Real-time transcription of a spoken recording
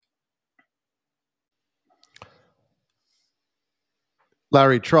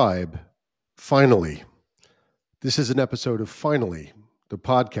Larry Tribe, finally. This is an episode of Finally, the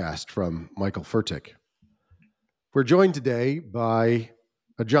podcast from Michael Furtick. We're joined today by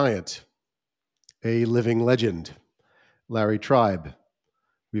a giant, a living legend, Larry Tribe.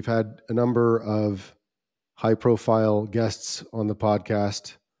 We've had a number of high-profile guests on the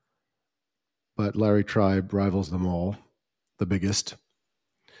podcast, but Larry Tribe rivals them all, the biggest.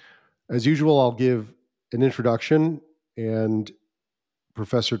 As usual, I'll give an introduction, and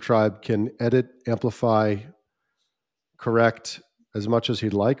Professor Tribe can edit, amplify, correct as much as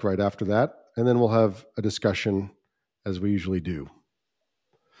he'd like right after that, and then we'll have a discussion as we usually do.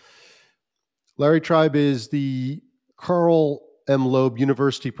 Larry Tribe is the Carl M. Loeb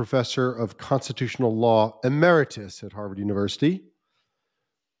University Professor of Constitutional Law Emeritus at Harvard University,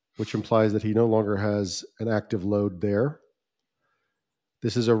 which implies that he no longer has an active load there.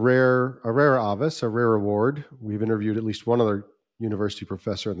 This is a rare avis, a rare award. We've interviewed at least one other university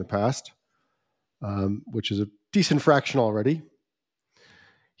professor in the past, which is a decent fraction already.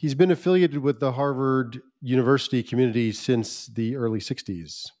 He's been affiliated with the Harvard University community since the early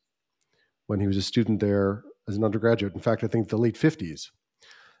 60s, when he was a student there as an undergraduate. In fact, I think the late 50s,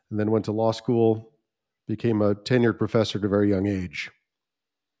 and then went to law school, became a tenured professor at a very young age.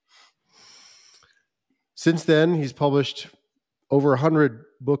 Since then, he's published over 100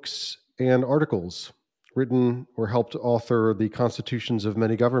 books and articles, written or helped author the constitutions of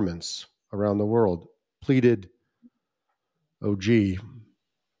many governments around the world, pleaded,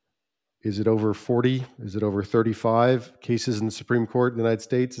 is it over 40? Is it over 35 cases in the Supreme Court in the United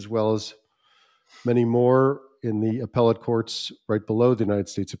States, as well as many more in the appellate courts right below the United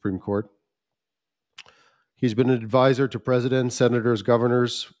States Supreme Court? He's been an advisor to presidents, senators,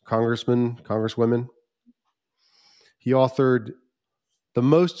 governors, congressmen, congresswomen. He authored the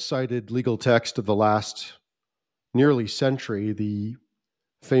most cited legal text of the last nearly century, the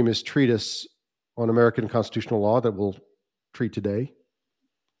famous treatise on American constitutional law that we'll treat today,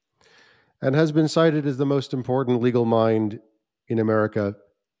 and has been cited as the most important legal mind in America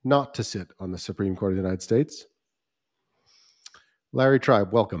not to sit on the Supreme Court of the United States. Larry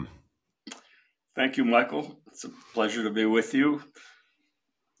Tribe, welcome. Thank you, Michael. It's a pleasure to be with you.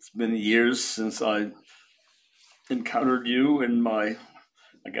 It's been years since I encountered you in my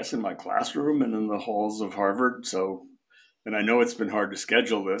classroom and in the halls of Harvard. And I know it's been hard to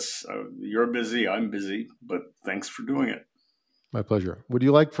schedule this. You're busy, I'm busy, but thanks for doing it. My pleasure. Would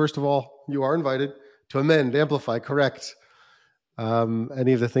you like, first of all, you are invited to amend, amplify, correct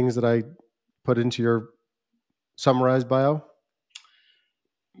any of the things that I put into your summarized bio?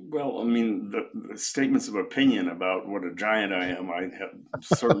 Well, I mean, the statements of opinion about what a giant I am, I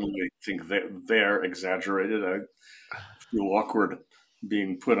certainly think they're exaggerated. I feel awkward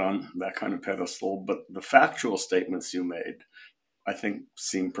being put on that kind of pedestal, but the factual statements you made, I think,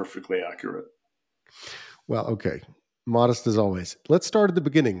 seem perfectly accurate. Well, okay. Modest as always. Let's start at the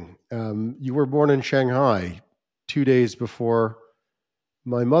beginning. You were born in Shanghai 2 days before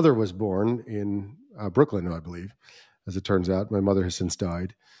my mother was born in Brooklyn, I believe, as it turns out. My mother has since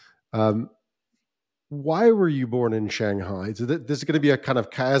died. Why were you born in Shanghai? So this is going to be a kind of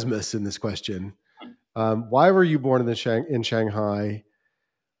chiasmus in this question. Why were you born in Shanghai?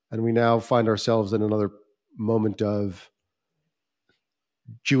 And we now find ourselves in another moment of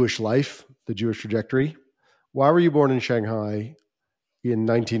Jewish life, the Jewish trajectory. Why were you born in Shanghai in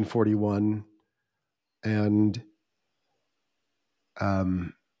 1941? And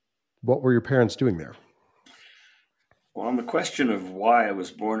what were your parents doing there? Well, on the question of why I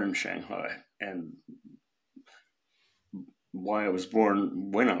was born in Shanghai and why I was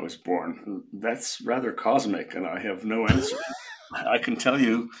born when I was born, that's rather cosmic, and I have no answer. I can tell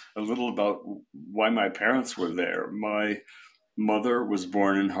you a little about why my parents were there. My mother was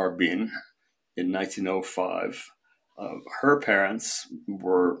born in Harbin in 1905. Her parents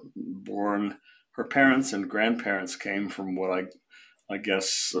and grandparents came from what I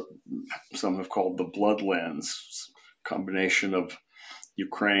guess some have called the bloodlands, combination of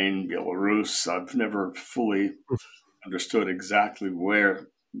Ukraine, Belarus. I've never fully understood exactly where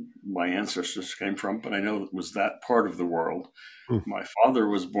my ancestors came from, but I know it was that part of the world. My father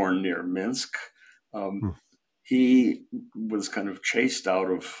was born near Minsk. He was kind of chased out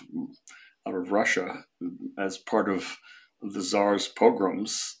of Russia as part of the Tsar's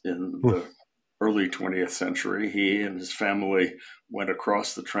pogroms in the early 20th century. He and his family went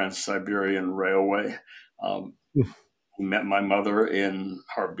across the Trans-Siberian Railway. He met my mother in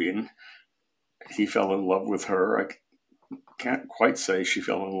Harbin. He fell in love with her. I can't quite say she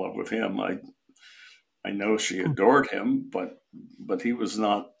fell in love with him. I know she adored him, but he was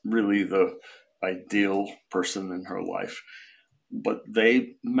not really the ideal person in her life. but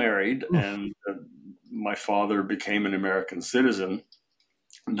they married, Oof. and my father became an American citizen.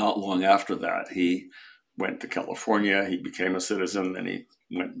 Not long after that, he went to California. He became a citizen, then he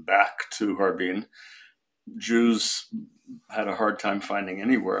went back to Harbin. Jews had a hard time finding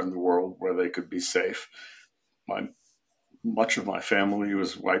anywhere in the world where they could be safe. My Much of my family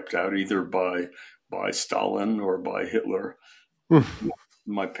was wiped out either by Stalin or by Hitler. Oof.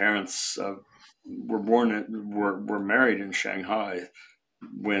 My parents were married in Shanghai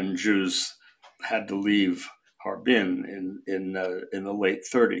when Jews had to leave Harbin in the late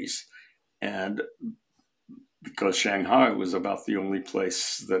 30s, and because Shanghai was about the only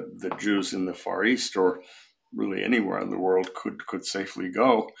place that the Jews in the Far East or really anywhere in the world could safely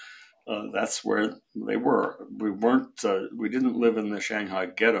go. That's where they were. We weren't. We didn't live in the Shanghai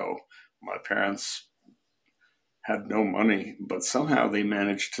ghetto. My parents had no money, but somehow they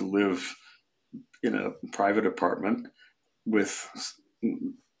managed to live in a private apartment with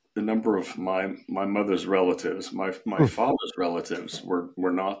the number of my mother's relatives. My Oof. father's relatives were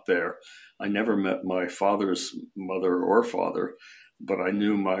not there. I never met my father's mother or father, but I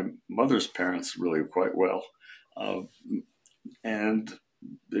knew my mother's parents really quite well. Uh, and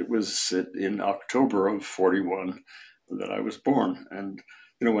it was in October of 41 that I was born. And,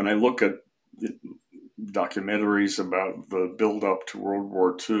 when I look at documentaries about the build up to World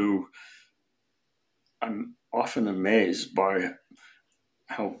War II, I'm often amazed by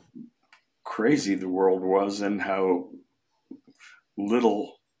how crazy the world was and how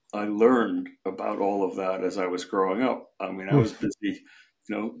little I learned about all of that as I was growing up. I mean, I was Oof. busy,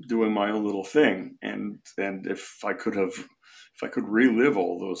 doing my own little thing. And if I could relive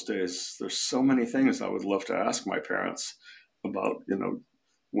all those days, there's so many things I would love to ask my parents about,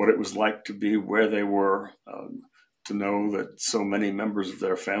 what it was like to be where they were, to know that so many members of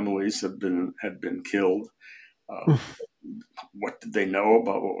their families had been killed. Uh, Oof. what did they know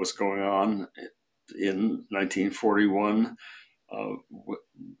about what was going on in 1941,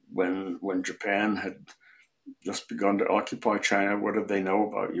 when Japan had just begun to occupy China? What did they know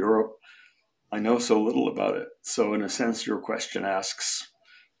about Europe? I know so little about it. So, in a sense, your question asks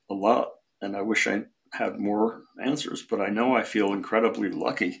a lot, and I wish I had more answers. But I know I feel incredibly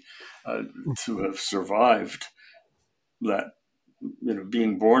lucky to have survived that.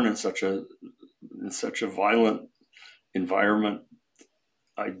 Being born in such a violent environment.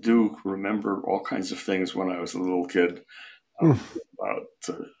 I do remember all kinds of things when I was a little kid, Oof. about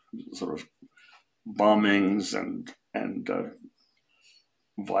sort of bombings and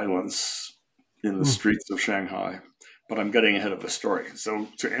violence in the Oof. streets of Shanghai. But I'm getting ahead of the story. So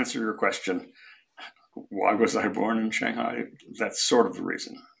to answer your question, why was I born in Shanghai? That's sort of the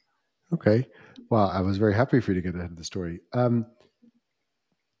reason. Okay. Well, I was very happy for you to get ahead of the story.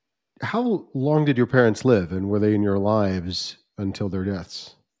 How long did your parents live, and were they in your lives until their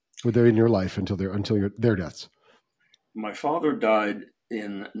deaths? Were they in your life their deaths? My father died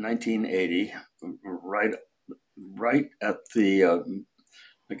in 1980, right right at the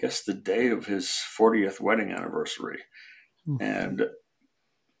I guess the day of his 40th wedding anniversary, Oof. and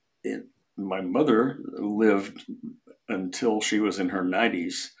it, my mother lived until she was in her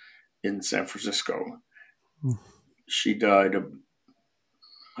 90s in San Francisco. Oof. She died,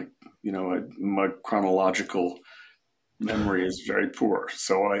 like, my chronological memory is very poor,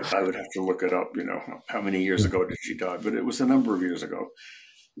 so I would have to look it up. How many years Yeah. ago did she die? But it was a number of years ago.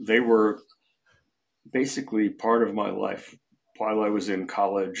 They were basically part of my life while I was in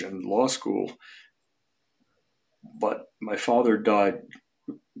college and law school. But my father died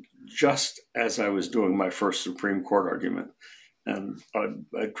just as I was doing my first Supreme Court argument. And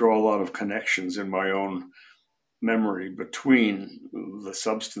I draw a lot of connections in my own memory between the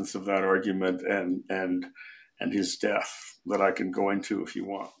substance of that argument and his death that I can go into if you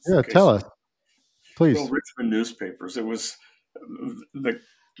want. Yeah. Okay, Tell so, us, well, please. Richmond newspapers. It was the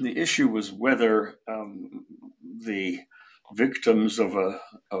issue was whether the victims of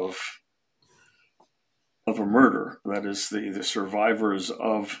of a murder, that is, the survivors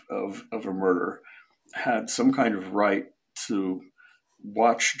of a murder, had some kind of right to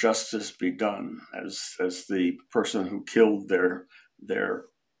watch justice be done as the person who killed their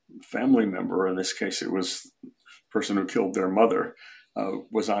family member. In this case, it was the person who killed their mother,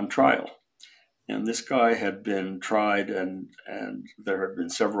 was on trial. And this guy had been tried, and there had been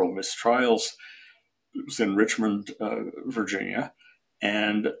several mistrials. It was in Richmond, Virginia,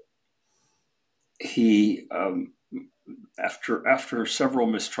 and he after several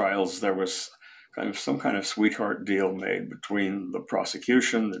mistrials, there was some kind of sweetheart deal made between the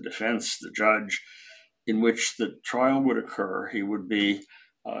prosecution, the defense, the judge, in which the trial would occur. He would be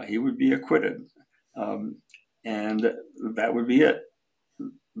acquitted. Um, and that would be it.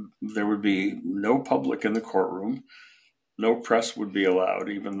 There would be no public in the courtroom. No press would be allowed,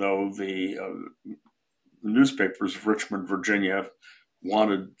 even though the newspapers of Richmond, Virginia,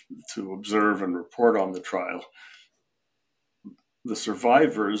 wanted to observe and report on the trial. The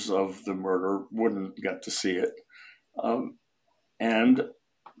survivors of the murder wouldn't get to see it. And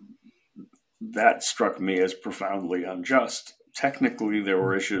that struck me as profoundly unjust. Technically, there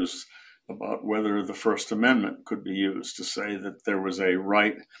were issues about whether the First Amendment could be used to say that there was a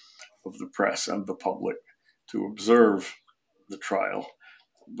right of the press and the public to observe the trial.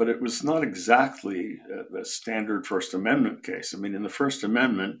 But it was not exactly a standard First Amendment case. I mean, in the First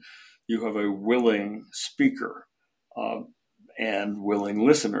Amendment, you have a willing speaker and willing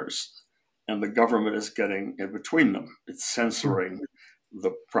listeners, and the government is getting in between them. It's censoring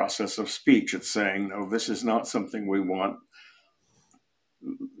the process of speech. It's saying, no, this is not something we want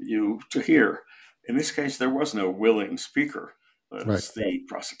you to hear. In this case, there was no willing speaker. It's the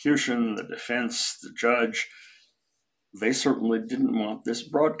prosecution, the defense, the judge. They certainly didn't want this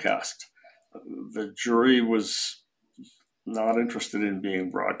broadcast. The jury was not interested in being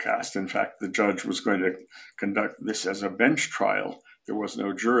broadcast. In fact, the judge was going to conduct this as a bench trial. There was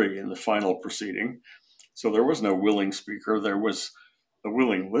no jury in the final proceeding. So there was no willing speaker. There was a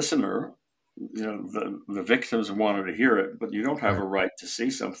willing listener. The victims wanted to hear it, but you don't have a right to see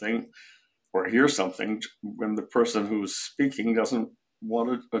something or hear something when the person who's speaking doesn't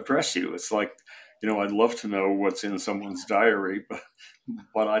want to address you. It's like, I'd love to know what's in someone's diary,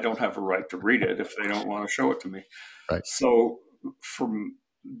 but I don't have a right to read it if they don't want to show it to me. Right. So from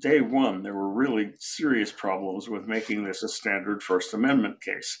day one, there were really serious problems with making this a standard First Amendment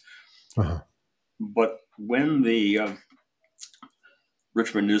case. Uh-huh. But when the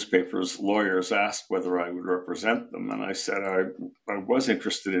Richmond newspaper's lawyers asked whether I would represent them, and I said I was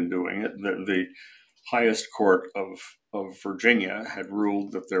interested in doing it, the highest court of Virginia had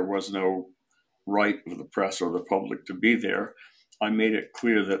ruled that there was no right of the press or the public to be there. I made it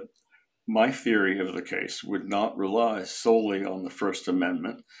clear that my theory of the case would not rely solely on the First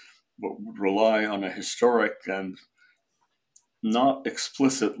Amendment, but would rely on a historic and not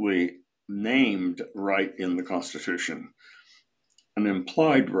explicitly named right in the Constitution, an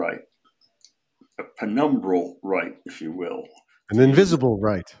implied right, a penumbral right, if you will. An invisible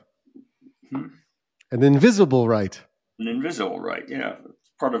right. An invisible right. An invisible right, yeah.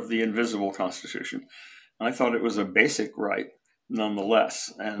 Part of the invisible Constitution. And I thought it was a basic right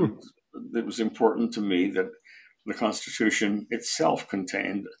nonetheless. And it was important to me that the Constitution itself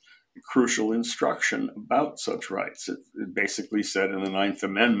contained crucial instruction about such rights. It basically said in the Ninth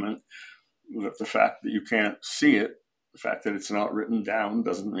Amendment that the fact that you can't see it, the fact that it's not written down,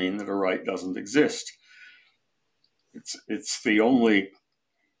 doesn't mean that a right doesn't exist. It's the only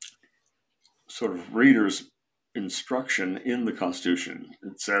sort of reader's instruction in the Constitution.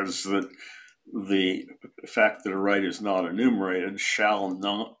 It says that the fact that a right is not enumerated shall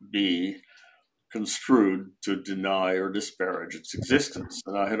not be construed to deny or disparage its existence.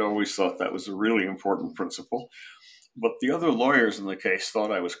 And I had always thought that was a really important principle. But the other lawyers in the case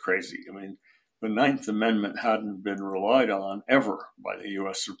thought I was crazy. I mean, the Ninth Amendment hadn't been relied on ever by the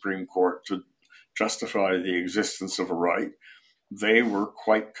U.S. Supreme Court to justify the existence of a right. They were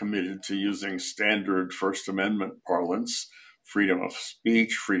quite committed to using standard First Amendment parlance, freedom of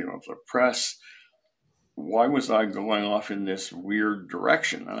speech, freedom of the press. Why was I going off in this weird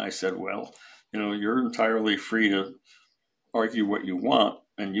direction? And I said, well, you're entirely free to argue what you want,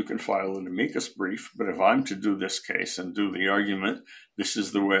 and you can file an amicus brief. But if I'm to do this case and do the argument, this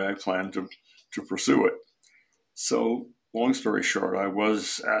is the way I plan to pursue it. So, long story short, I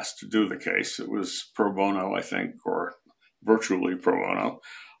was asked to do the case. It was pro bono, I think, or virtually pro bono.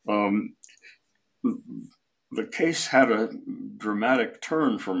 The case had a dramatic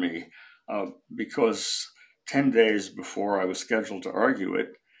turn for me because 10 days before I was scheduled to argue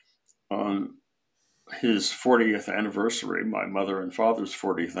it, on his 40th anniversary, my mother and father's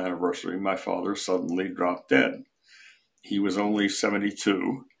 40th anniversary, my father suddenly dropped dead. He was only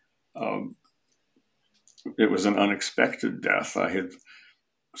 72. It was an unexpected death. I had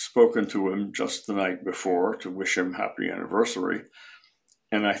spoken to him just the night before to wish him happy anniversary.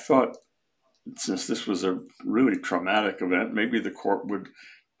 And I thought, since this was a really traumatic event, maybe the court would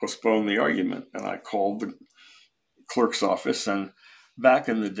postpone the argument. And I called the clerk's office. And back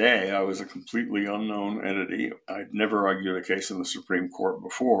in the day, I was a completely unknown entity. I'd never argued a case in the Supreme Court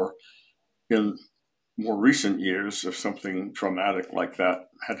before. In more recent years, if something traumatic like that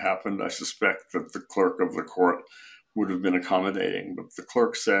had happened, I suspect that the clerk of the court would have been accommodating. But the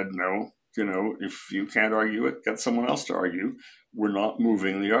clerk said, no, if you can't argue it, get someone else to argue. We're not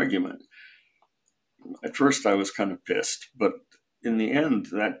moving the argument. at first I was kind of pissed, but in the end,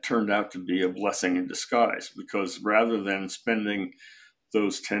 that turned out to be a blessing in disguise, because rather than spending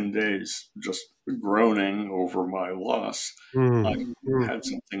those 10 days just groaning over my loss, I had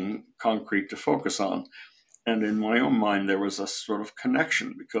something concrete to focus on. And in my own mind, there was a sort of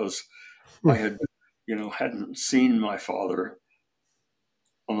connection, because I had, hadn't seen my father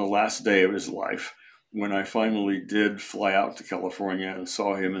on the last day of his life. When I finally did fly out to California and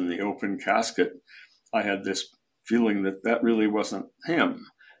saw him in the open casket, I had this feeling that that really wasn't him.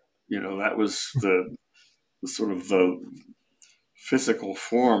 That was the sort of the physical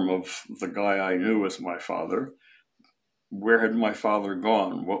form of the guy I knew as my father. Where had my father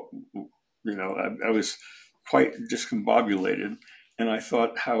gone? I was quite discombobulated, and I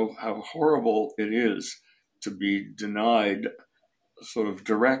thought how horrible it is to be denied sort of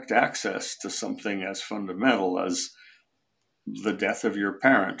direct access to something as fundamental as the death of your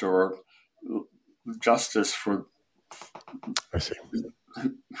parent, or justice for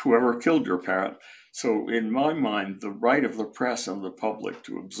whoever killed your parent. So in my mind, the right of the press and the public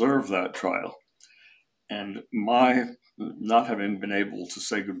to observe that trial, and my not having been able to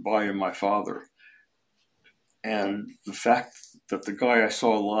say goodbye to my father, and the fact that the guy I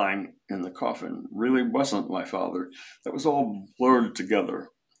saw lying in the coffin really wasn't my father, that was all blurred together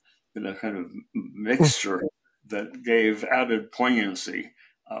in a kind of mixture that gave added poignancy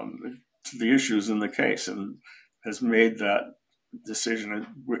to the issues in the case, and has made that decision.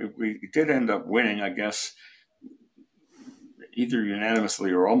 We did end up winning, I guess, either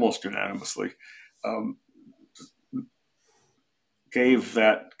unanimously or almost unanimously. Gave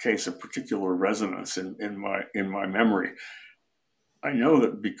that case a particular resonance in my memory. I know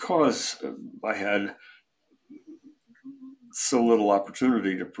that because I had so little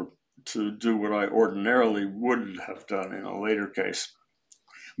opportunity to do what I ordinarily would have done in a later case.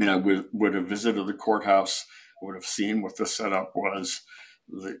 I mean, I would have visited the courthouse, would have seen what the setup was.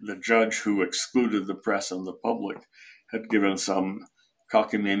 The judge who excluded the press and the public had given some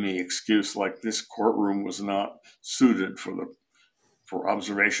cockamamie excuse, like this courtroom was not suited for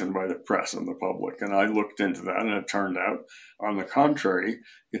observation by the press and the public. And I looked into that, and it turned out, on the contrary,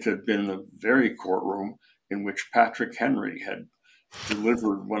 it had been the very courtroom in which Patrick Henry had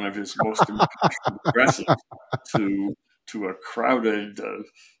delivered one of his most impassioned addresses to a crowded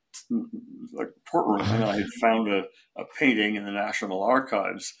courtroom. And I had found a painting in the National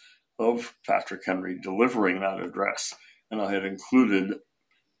Archives of Patrick Henry delivering that address, and I had included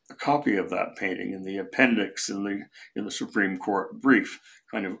a copy of that painting in the appendix in the Supreme Court brief,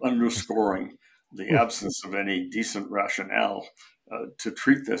 kind of underscoring the absence of any decent rationale to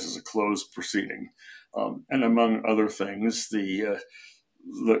treat this as a closed proceeding. And among other things, the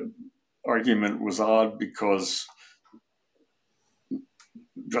argument was odd because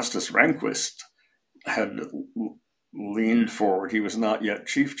Justice Rehnquist had leaned forward. He was not yet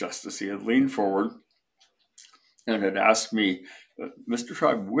Chief Justice. He had leaned forward and had asked me, Mr.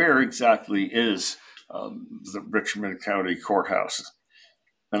 Tribe, where exactly is the Richmond County Courthouse?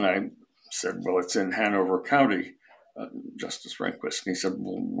 And I said, well, it's in Hanover County, Justice Rehnquist. And he said,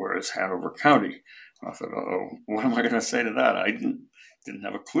 well, where is Hanover County? And I thought, oh, what am I going to say to that? I didn't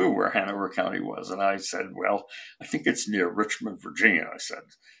have a clue where Hanover County was. And I said, well, I think it's near Richmond, Virginia. I said,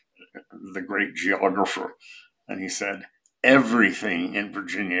 the great geographer. And he said, everything in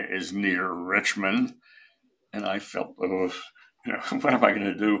Virginia is near Richmond. And I felt, oh, what am I going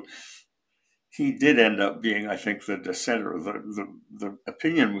to do? He did end up being, I think, the dissenter. The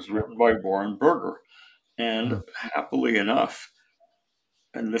opinion was written by Warren Burger. And happily enough,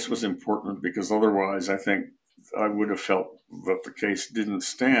 and this was important because otherwise I think I would have felt that the case didn't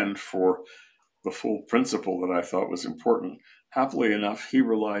stand for the full principle that I thought was important. Happily enough, he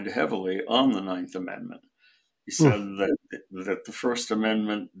relied heavily on the Ninth Amendment. He said that the First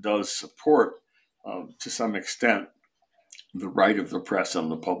Amendment does support, to some extent, the right of the press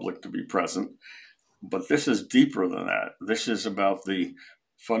and the public to be present. But this is deeper than that. This is about the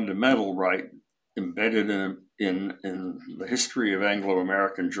fundamental right embedded in the history of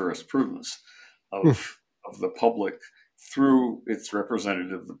Anglo-American jurisprudence of the public through its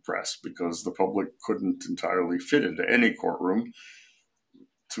representative, the press, because the public couldn't entirely fit into any courtroom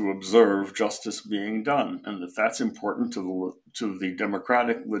to observe justice being done, and that's important to the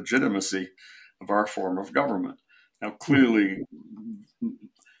democratic legitimacy of our form of government. Now, clearly,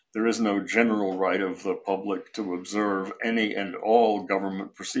 there is no general right of the public to observe any and all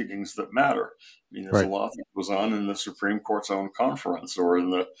government proceedings that matter. I mean, there's a lot that goes on in the Supreme Court's own conference, or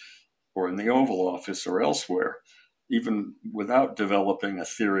in the Oval Office, or elsewhere. Even without developing a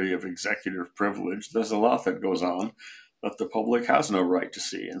theory of executive privilege, there's a lot that goes on that the public has no right to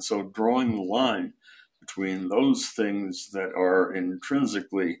see. And so drawing the line between those things that are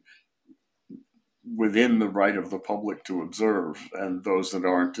intrinsically within the right of the public to observe and those that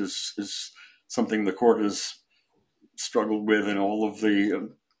aren't is something the court has struggled with in all of the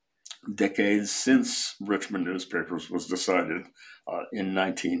decades since Richmond Newspapers was decided in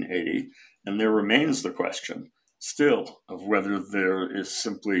 1980. And there remains the question still of whether there is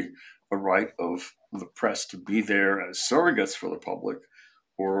simply a right of the press to be there as surrogates for the public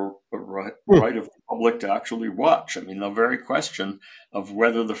or a right of the public to actually watch. I mean, the very question of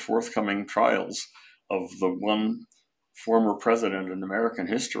whether the forthcoming trials of the one former president in American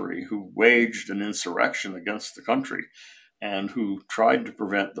history who waged an insurrection against the country and who tried to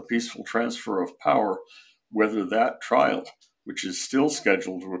prevent the peaceful transfer of power, whether that trial, which is still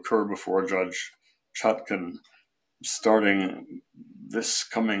scheduled to occur before Judge Chutkan starting this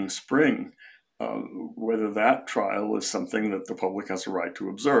coming spring, whether that trial is something that the public has a right to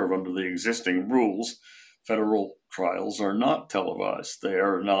observe. Under the existing rules, federal trials are not televised. They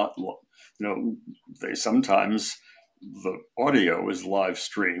are not, they sometimes, the audio is live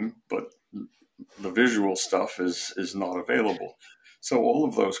stream, but the visual stuff is not available. So all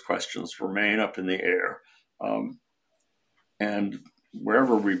of those questions remain up in the air. And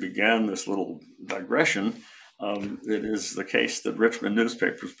wherever we began this little digression, it is the case that Richmond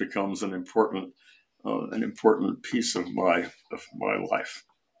Newspapers becomes an important piece of my life.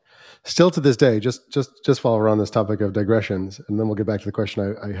 Still to this day, just while we're on this topic of digressions, and then we'll get back to the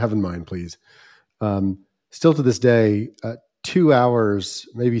question I have in mind, please. Still to this day, 2 hours,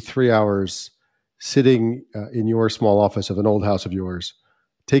 maybe 3 hours, sitting in your small office of an old house of yours,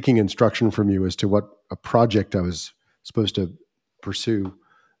 taking instruction from you as to what a project I was supposed to pursue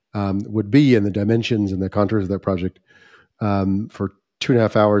would be, and the dimensions and the contours of that project for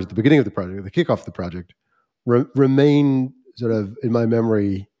 2.5 hours at the beginning of the project, the kickoff of the project, remain sort of in my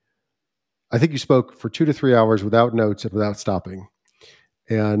memory. I think you spoke for 2 to 3 hours without notes and without stopping.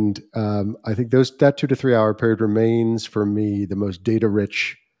 And I think that 2 to 3 hour period remains for me the most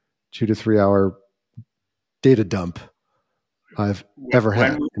data-rich 2 to 3 hour data dump I've ever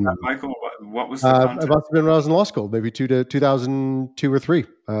had. Michael, what was the content? I must have been when I was in law school, maybe 2002 or 3,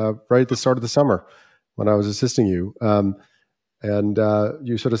 right at the start of the summer when I was assisting you. And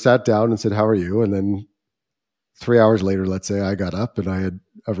you sort of sat down and said, "How are you?" And then 3 hours later, let's say, I got up and I had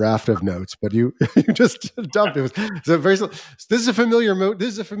a raft of notes, but you just dumped it. This is a familiar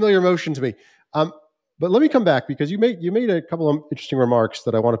motion to me. But let me come back because you made a couple of interesting remarks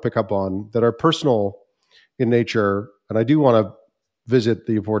that I want to pick up on that are personal in nature, and I do want to visit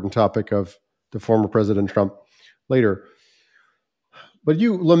the important topic of the former President Trump later. But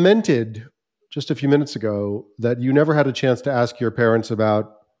you lamented just a few minutes ago that you never had a chance to ask your parents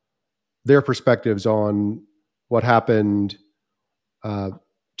about their perspectives on what happened to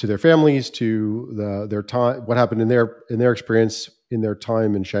their families, to their time, what happened in their experience in their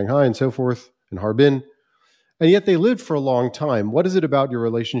time in Shanghai and so forth, in Harbin. And yet they lived for a long time. What is it about your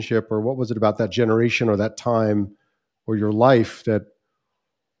relationship, or what was it about that generation or that time or your life that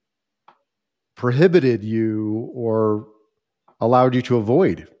prohibited you or allowed you to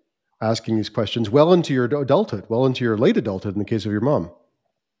avoid asking these questions well into your adulthood, well into your late adulthood in the case of your mom?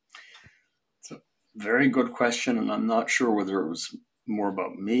 It's a very good question, and I'm not sure whether it was more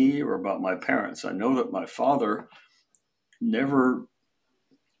about me or about my parents. I know that my father never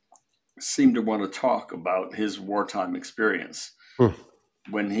seemed to want to talk about his wartime experience.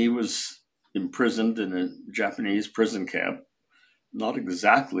 When he was imprisoned in a Japanese prison camp, not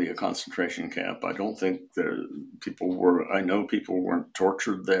exactly a concentration camp. I don't think I know people weren't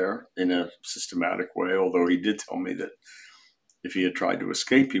tortured there in a systematic way, although he did tell me that if he had tried to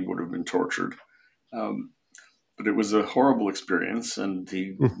escape, he would have been tortured. But it was a horrible experience, and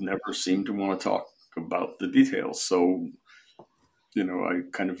he never seemed to want to talk about the details. So, I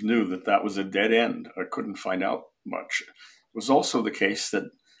kind of knew that was a dead end. I couldn't find out much. It was also the case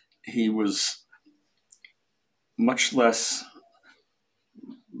that he was much less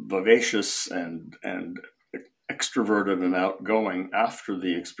vivacious and extroverted and outgoing after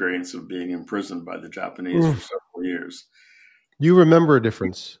the experience of being imprisoned by the Japanese for several years. You remember a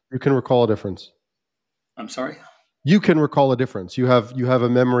difference. You can recall a difference. I'm sorry? You can recall a difference. You have a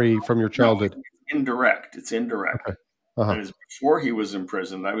memory from your childhood. No, it's indirect. Okay. Uh-huh. It was before he was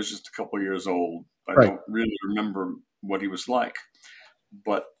imprisoned. I was just a couple years old. I don't really remember what he was like.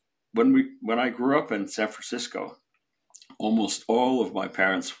 But when I grew up in San Francisco, almost all of my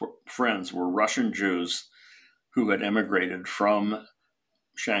parents' friends were Russian Jews who had emigrated from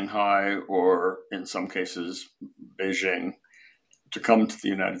Shanghai, or in some cases Beijing, to come to the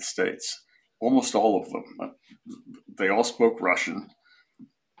United States. Almost all of them. They all spoke Russian.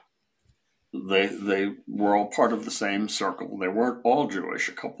 they were all part of the same circle. They weren't all Jewish.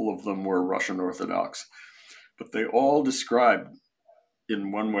 A couple of them were Russian Orthodox, but they all described,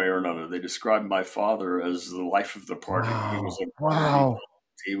 in one way or another, they described my father as the life of the party. He was Wow. a party. Wow.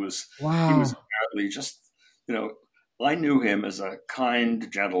 He was Wow. apparently just, I knew him as a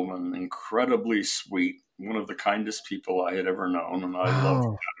kind gentleman, incredibly sweet, one of the kindest people I had ever known, and I loved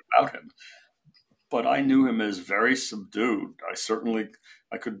Wow. that about him. But I knew him as very subdued.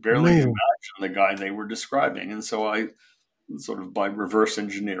 I could barely Amazing. imagine the guy they were describing. And so I sort of by reverse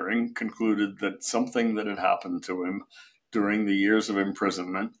engineering concluded that something that had happened to him during the years of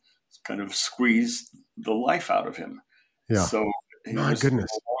imprisonment kind of squeezed the life out of him. Yeah. So he My was goodness.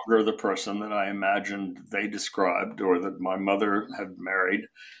 no longer the person that I imagined they described or that my mother had married.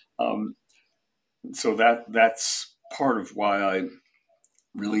 So that's part of why I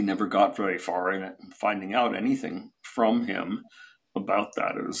really never got very far in it, finding out anything from him about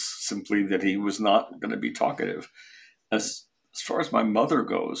that. It was simply that he was not going to be talkative. As far as my mother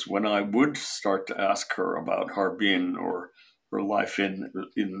goes, when I would start to ask her about Harbin or her life in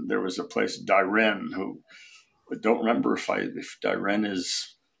there was a place, Dairen, who I don't remember if Dairen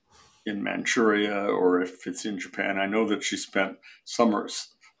is in Manchuria or if it's in Japan. I know that she spent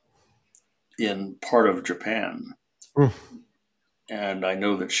summers in part of Japan. Mm. And I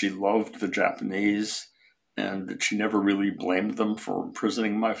know that she loved the Japanese and that she never really blamed them for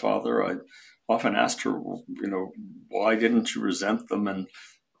imprisoning my father. I often asked her, why didn't you resent them? And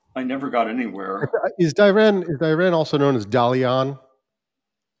I never got anywhere. Is Dairen also known as Dalian?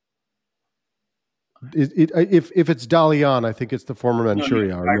 If it's Dalian, I think it's the former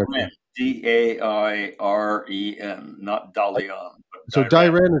Manchuria. No, Dairen, Dairen, not Dalian, but So Dairen.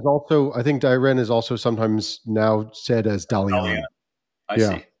 Dairen is also, I think Dairen is also sometimes now said as Dalian. Dalian. I Yeah,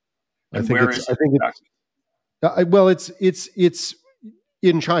 see. And where is it? Well, it's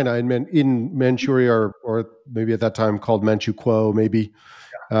in China, in Manchuria, or maybe at that time called Manchukuo, maybe.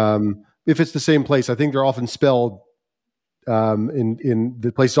 If it's the same place, I think they're often spelled in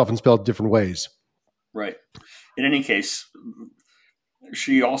the place is often spelled different ways. Right. In any case,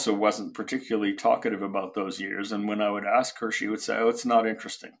 she also wasn't particularly talkative about those years. And when I would ask her, she would say, "Oh, it's not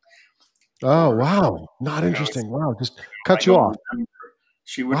interesting." Oh, Or, wow. Not interesting. Wow. Just cut you off. Remember.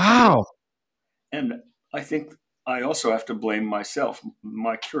 She would cut you Wow. off. And I think I also have to blame myself.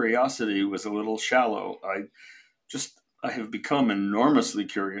 My curiosity was a little shallow. I have become enormously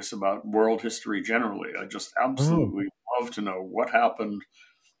curious about world history generally. I just absolutely love to know what happened.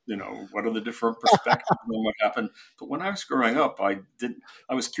 What are the different perspectives on what happened? But when I was growing up, I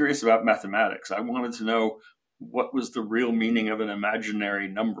was curious about mathematics. I wanted to know what was the real meaning of an imaginary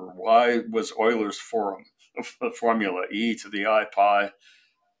number. Why was Euler's formula e to the I pi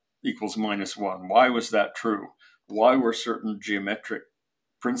equals -1? Why was that true? Why were certain geometric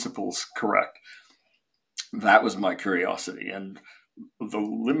principles correct? That was my curiosity. And the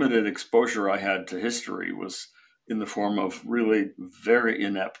limited exposure I had to history was in the form of really very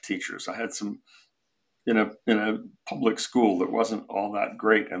inept teachers. I had some in a public school that wasn't all that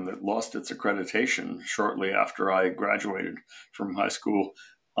great and that lost its accreditation shortly after I graduated from high school.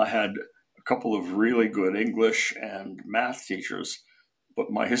 I had a couple of really good English and math teachers, but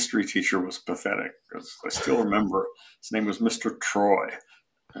my history teacher was pathetic. I still remember his name was Mr. Troy,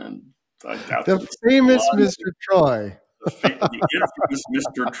 and I doubt the famous Mr. Troy. The infamous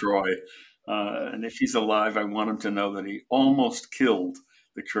Mr. Troy. And if he's alive, I want him to know that he almost killed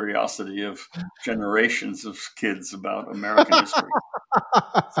the curiosity of generations of kids about American history.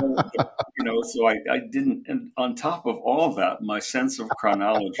 So I didn't. And on top of all of that, my sense of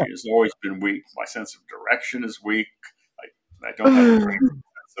chronology has always been weak. My sense of direction is weak. I don't have a great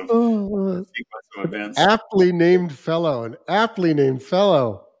sense of sequence of events. An aptly named fellow.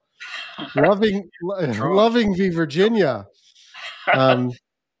 Loving v. Virginia.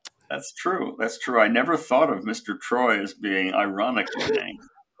 That's true. I never thought of Mr. Troy as being ironically named.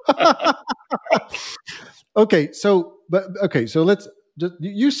 Okay, so let's.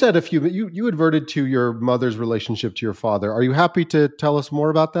 You said you adverted to your mother's relationship to your father. Are you happy to tell us more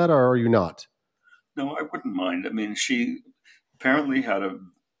about that, or are you not? No, I wouldn't mind. I mean, she apparently had a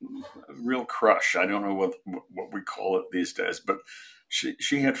real crush. I don't know what we call it these days, but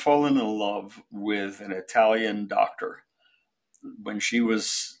she had fallen in love with an Italian doctor when she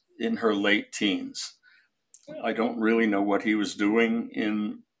was in her late teens. I don't really know what he was doing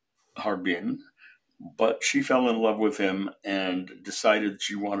in Harbin, but she fell in love with him and decided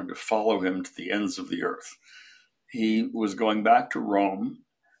she wanted to follow him to the ends of the earth. He was going back to Rome,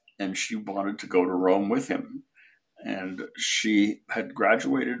 and she wanted to go to Rome with him. And she had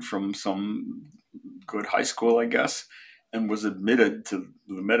graduated from some good high school, I guess, and was admitted to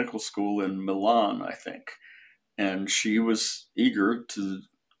the medical school in Milan, I think. And she was eager to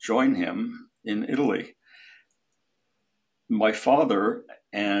join him in Italy. My father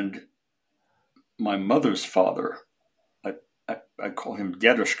and my mother's father, I call him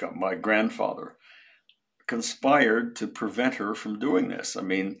Dedushka, my grandfather, conspired to prevent her from doing this. I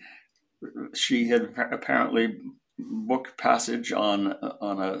mean, she had apparently booked passage on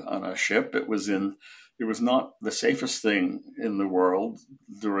a ship. It was not the safest thing in the world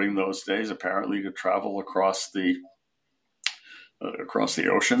during those days, apparently, to travel across the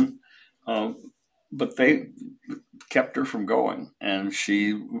ocean. But they kept her from going, and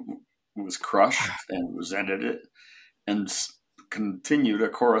she was crushed and resented it, and continued a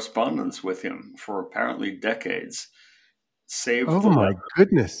correspondence with him for apparently decades. Oh my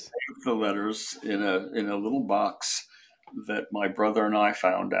goodness! Saved the letters in a little box that my brother and I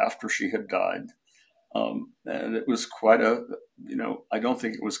found after she had died. And it was quite I don't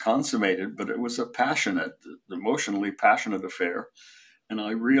think it was consummated, but it was a passionate, emotionally passionate affair. And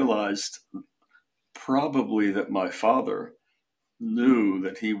I realized probably that my father knew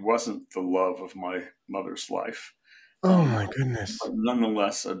that he wasn't the love of my mother's life. Oh my goodness. But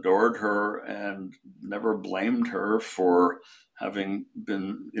nonetheless adored her and never blamed her for having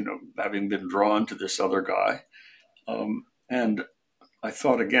been drawn to this other guy. And I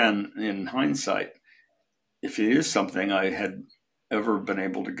thought again, in hindsight, if it is something I had ever been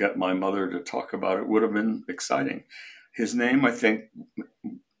able to get my mother to talk about, it would have been exciting. His name, I think,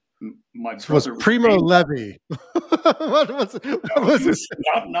 my brother was Primo Levi. What was it?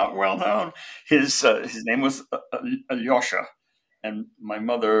 Not well known. His name was Alyosha, and my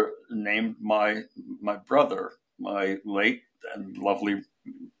mother named my brother, my late and lovely,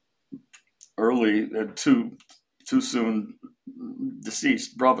 early, too soon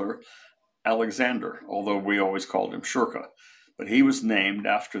deceased brother, Alexander. Although we always called him Shurka, but he was named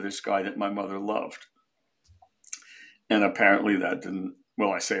after this guy that my mother loved, and apparently that didn't.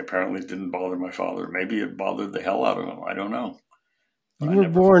 Well, I say apparently it didn't bother my father. Maybe it bothered the hell out of him. I don't know. You were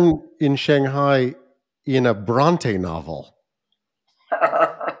born in Shanghai in a Bronte novel.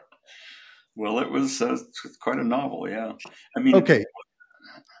 Well, it was quite a novel, yeah. I mean,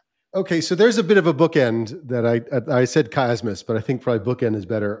 okay. So there's a bit of a bookend that I said chiasmus, but I think probably bookend is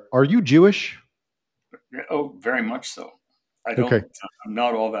better. Are you Jewish? Oh, very much so. I don't. Okay. I'm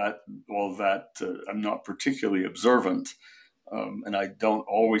not all that. I'm not particularly observant. And I don't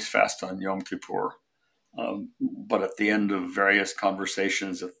always fast on Yom Kippur. But at the end of various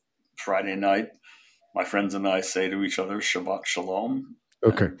conversations at Friday night, my friends and I say to each other, Shabbat Shalom.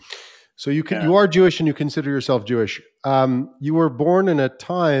 Okay. So you are Jewish and you consider yourself Jewish. You were born in a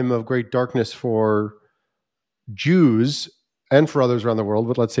time of great darkness for Jews and for others around the world,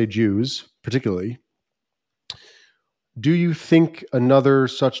 but let's say Jews particularly. Do you think another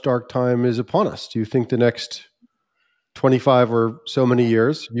such dark time is upon us? Do you think the next 25 or so many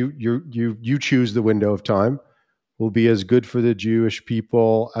years, you choose the window of time, will be as good for the Jewish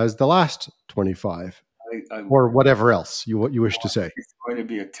people as the last 25 or whatever else you wish to say? It's going to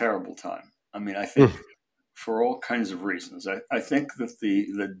be a terrible time. I mean, I think for all kinds of reasons. I think that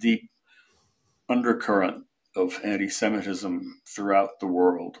the deep undercurrent of anti-Semitism throughout the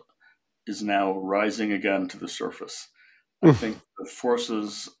world is now rising again to the surface. I think the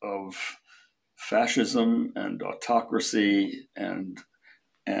forces of fascism and autocracy and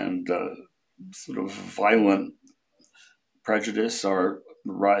sort of violent prejudice are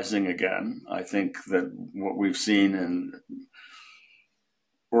rising again. I think that what we've seen in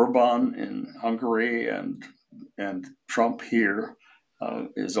Orban in Hungary and Trump here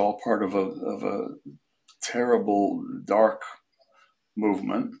is all part of a terrible, dark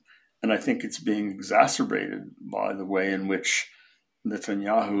movement. And I think it's being exacerbated by the way in which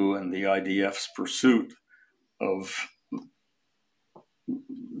Netanyahu and the IDF's pursuit of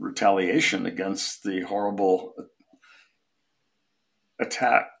retaliation against the horrible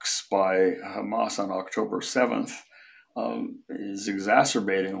attacks by Hamas on October 7th is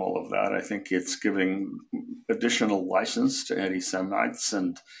exacerbating all of that. I think it's giving additional license to anti-Semites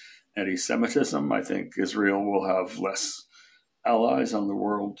and anti-Semitism. I think Israel will have less allies on the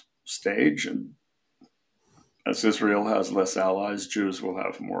world stage, and as Israel has less allies, Jews will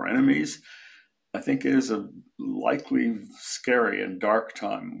have more enemies. I think it is a likely scary and dark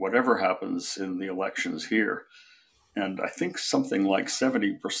time, whatever happens in the elections here. And I think something like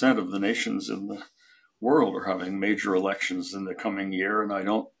 70% of the nations in the world are having major elections in the coming year, and I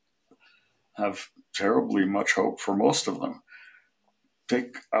don't have terribly much hope for most of them.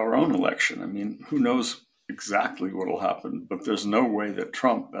 Take our own election. I mean, who knows exactly what will happen, but there's no way that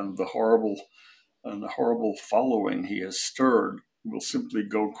Trump and the horrible and the horrible following he has stirred will simply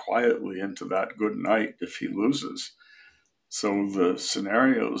go quietly into that good night if he loses. So the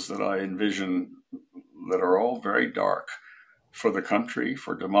scenarios that I envision that are all very dark for the country,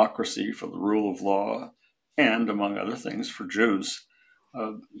 for democracy, for the rule of law, and among other things, for Jews,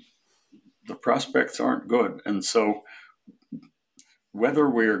 the prospects aren't good. And so whether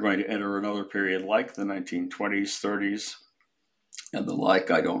we are going to enter another period like the 1920s, 30s, and the like,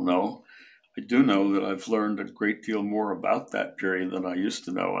 I don't know. I do know that I've learned a great deal more about that period than I used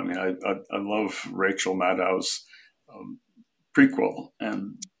to know. I mean, I love Rachel Maddow's prequel,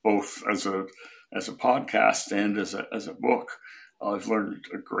 and both as a podcast and as a book, I've learned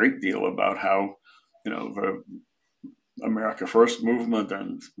a great deal about how, the America First movement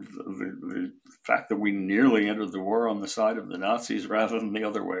and the fact that we nearly entered the war on the side of the Nazis rather than the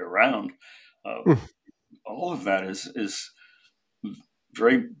other way around. All of that is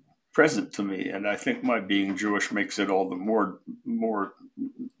very present to me, and I think my being Jewish makes it all the more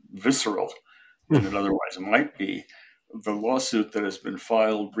visceral than it otherwise might be. The lawsuit that has been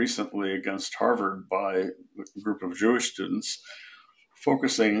filed recently against Harvard by a group of Jewish students,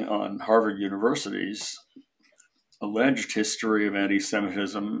 focusing on Harvard University's alleged history of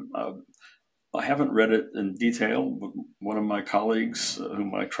anti-Semitism. I haven't read it in detail, but one of my colleagues,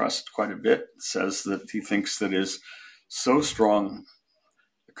 whom I trust quite a bit, says that he thinks that is so strong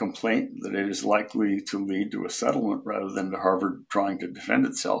a complaint that it is likely to lead to a settlement rather than to Harvard trying to defend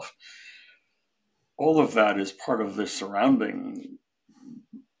itself. All of that is part of the surrounding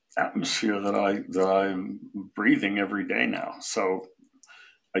atmosphere that I'm breathing every day now. So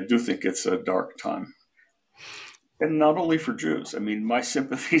I do think it's a dark time. And not only for Jews. I mean, my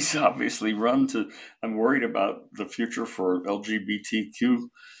sympathies obviously run to, I'm worried about the future for LGBTQ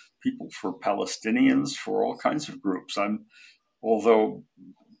people, for Palestinians, for all kinds of groups. Although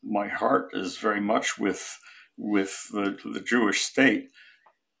my heart is very much with the Jewish state,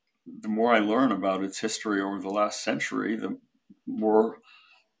 the more I learn about its history over the last century, the more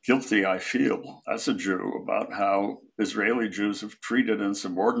guilty I feel as a Jew about how Israeli Jews have treated and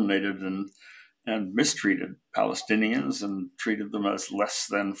subordinated and mistreated Palestinians and treated them as less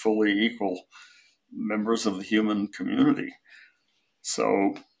than fully equal members of the human community.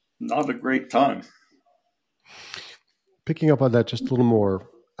 So not a great time. Picking up on that just a little more,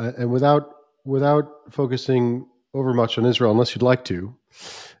 and without focusing over much on Israel, unless you'd like to,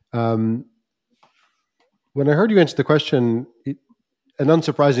 when I heard you answer the question, and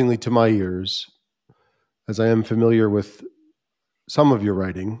unsurprisingly to my ears, as I am familiar with some of your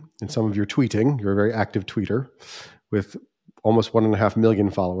writing and some of your tweeting, you're a very active tweeter with almost 1.5 million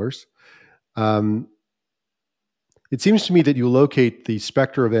followers. It seems to me that you locate the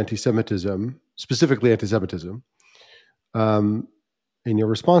specter of anti-Semitism, specifically anti-Semitism. In your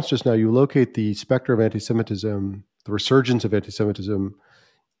response just now, you locate the specter of anti-Semitism, the resurgence of anti-Semitism,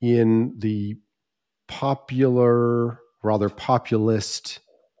 in the popular, rather populist,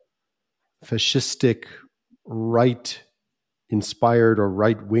 fascistic, right-inspired or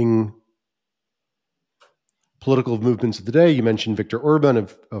right-wing political movements of the day. You mentioned Viktor Orban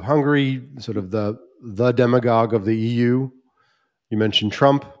of Hungary, sort of the demagogue of the EU. You mentioned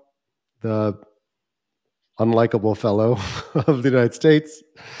Trump, the unlikable fellow of the United States.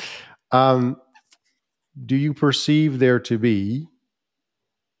 Do you perceive there to be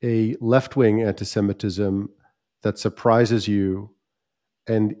a left-wing anti-Semitism that surprises you?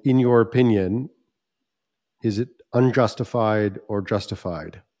 And in your opinion, is it unjustified or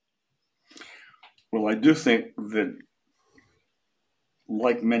justified? Well, I do think that,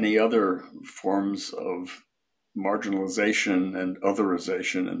 like many other forms of marginalization and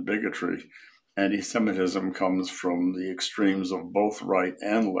otherization and bigotry, anti-Semitism comes from the extremes of both right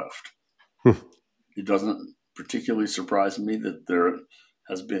and left. It doesn't particularly surprise me that there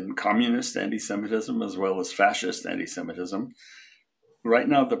has been communist anti-Semitism as well as fascist anti-Semitism. Right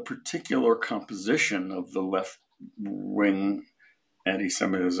now, the particular composition of the left-wing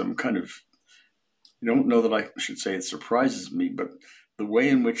anti-Semitism kind of, I don't know that I should say it surprises me, but the way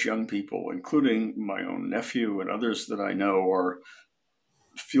in which young people, including my own nephew and others that I know,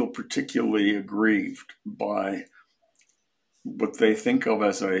 feel particularly aggrieved by what they think of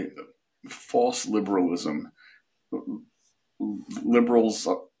as a false liberalism. Liberals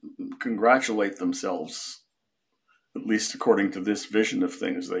congratulate themselves, at least according to this vision of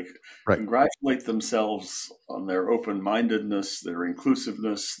things. They congratulate themselves on their open-mindedness, their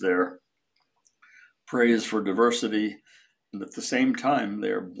inclusiveness, their praise for diversity, and at the same time,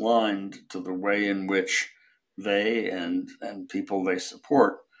 they're blind to the way in which they and people they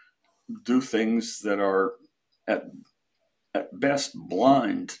support do things that are at best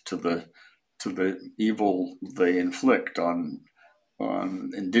blind to the the evil they inflict on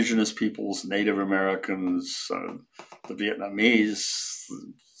indigenous peoples, Native Americans, the Vietnamese,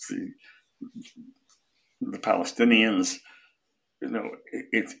 the Palestinians.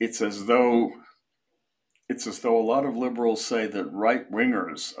 It's as though a lot of liberals say that right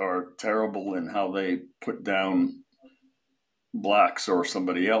wingers are terrible in how they put down blacks or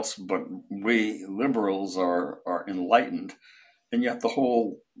somebody else, but we liberals are enlightened, and yet the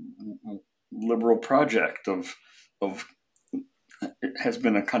whole liberal project of it has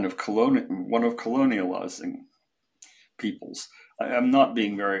been a kind of one of colonializing peoples. I'm not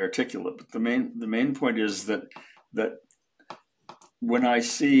being very articulate, but the main point is that when I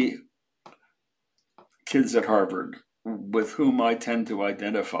see kids at Harvard with whom I tend to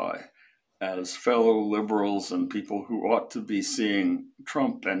identify as fellow liberals and people who ought to be seeing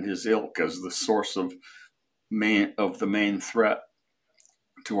Trump and his ilk as the source of the main threat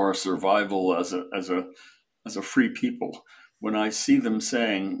to our survival as a free people, when I see them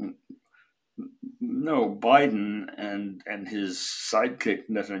saying, no, Biden and his sidekick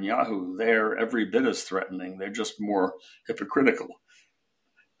Netanyahu, they're every bit as threatening. They're just more hypocritical.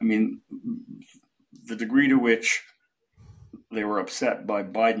 I mean, the degree to which they were upset by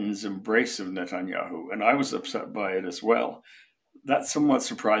Biden's embrace of Netanyahu, and I was upset by it as well, that somewhat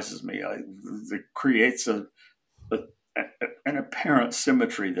surprises me. It creates an apparent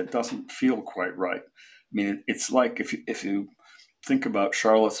symmetry that doesn't feel quite right. I mean, it's like if you think about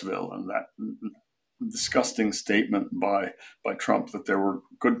Charlottesville and that disgusting statement by Trump that there were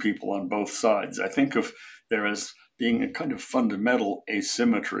good people on both sides. I think of there as being a kind of fundamental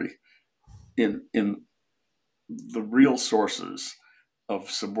asymmetry in the real sources of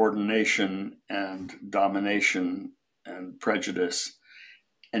subordination and domination and prejudice.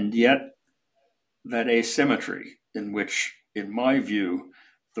 And yet that asymmetry in which, in my view,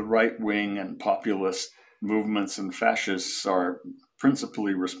 the right wing and populist movements and fascists are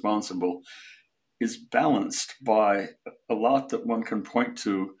principally responsible, is balanced by a lot that one can point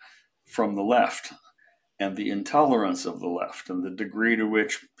to from the left, and the intolerance of the left, and the degree to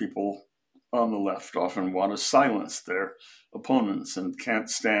which people on the left often want to silence their opponents and can't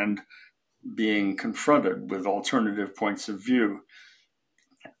stand being confronted with alternative points of view.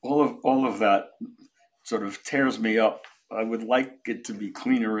 All of that sort of tears me up. I would like it to be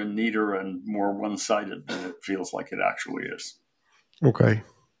cleaner and neater and more one-sided than it feels like it actually is. Okay.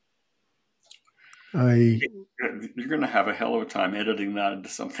 You're going to have a hell of a time editing that into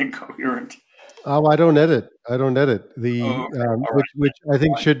something coherent. Oh, I don't edit. Which I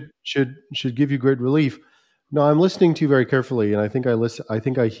think should give you great relief. No, I'm listening to you very carefully, and I think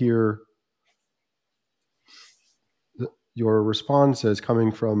I hear your response as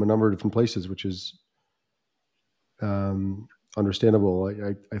coming from a number of different places, which is understandable.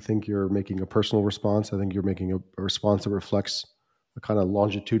 I think you're making a personal response. I think you're making a response that reflects a kind of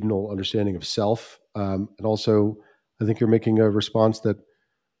longitudinal understanding of self, and also I think you're making a response that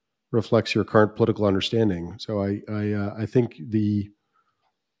reflects your current political understanding. So I think the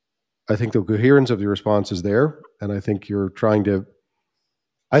coherence of your response is there, and I think you're trying to.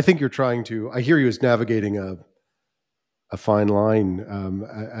 I hear you as navigating a fine line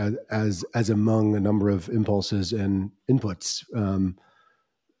as among a number of impulses and inputs. So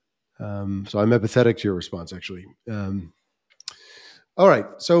I'm empathetic to your response, actually. All right,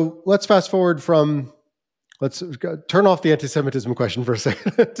 so let's fast forward from. Let's turn off the anti-Semitism question for a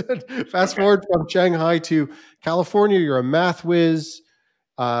second. Fast forward from Shanghai to California. You're a math whiz.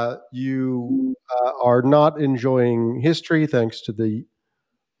 You are not enjoying history thanks to the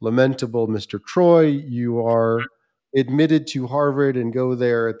lamentable Mr. Troy. You are admitted to Harvard and go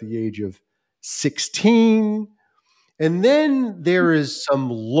there at the age of 16. And then there is some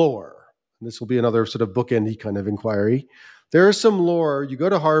lore. This will be another sort of bookendy kind of inquiry. There is some lore. You go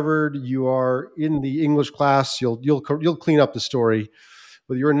to Harvard. You are in the English class. You'll clean up the story.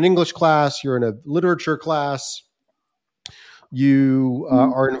 Whether you're in an English class, you're in a literature class. You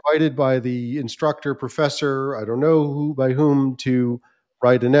are invited by the instructor, professor, I don't know by whom, to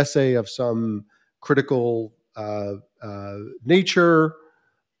write an essay of some critical nature,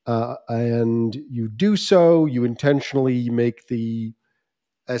 and you do so. You intentionally make the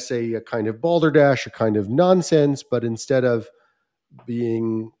essay a kind of balderdash, a kind of nonsense, but instead of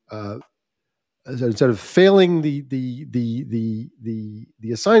failing the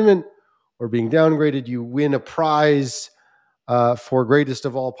assignment or being downgraded, you win a prize for greatest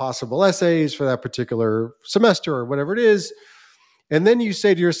of all possible essays for that particular semester or whatever it is. And then you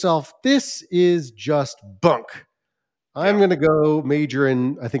say to yourself, this is just bunk. I'm going to go major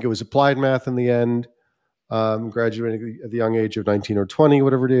in, I think it was applied math in the end, graduating at the young age of 19 or 20,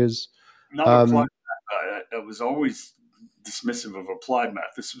 whatever it is. Not applied math. I was always dismissive of applied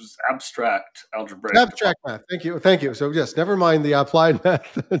math. This was abstract algebraic. Abstract math. Thank you. So yes, never mind the applied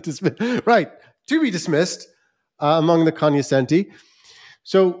math. Right, to be dismissed among the cognoscenti.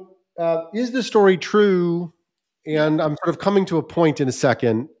 So is the story true? And I'm sort of coming to a point in a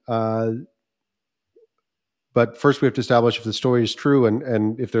second. But first we have to establish if the story is true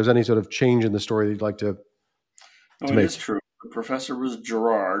and if there's any sort of change in the story that you'd like to make. It is true. The professor was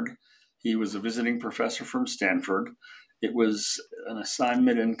Girard. He was a visiting professor from Stanford. It was an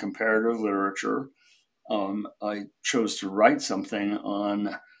assignment in comparative literature. I chose to write something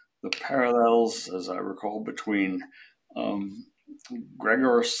on the parallels, as I recall, between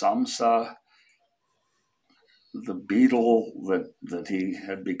Gregor Samsa, the beetle that he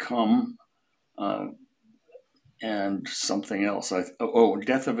had become, and something else.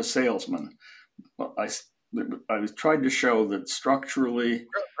 Death of a Salesman. I tried to show that structurally,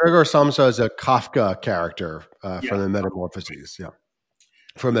 Gregor Samsa is a Kafka character from the Metamorphoses. Yeah,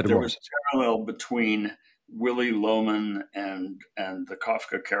 from Metamorphoses. There was a parallel between Willy Loman and the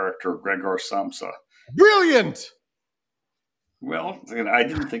Kafka character Gregor Samsa. Brilliant. Well, I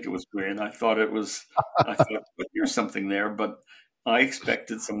didn't think it was brilliant. I thought, but here's something there. But I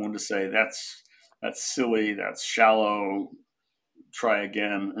expected someone to say that's silly, that's shallow. Try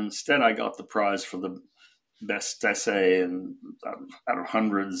again. Instead, I got the prize for the best essay, and out of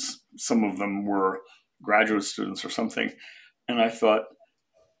hundreds, some of them were graduate students or something. And I thought,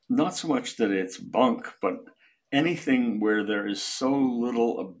 not so much that it's bunk, but anything where there is so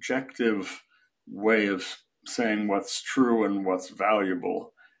little objective way of saying what's true and what's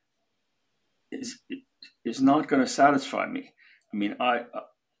valuable is not going to satisfy me. I mean, I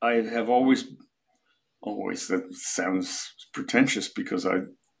have always, that sounds pretentious because I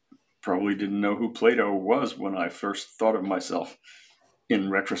probably didn't know who Plato was when I first thought of myself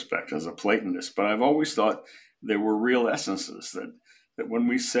in retrospect as a Platonist, but I've always thought there were real essences that when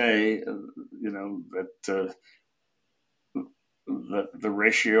we say, that the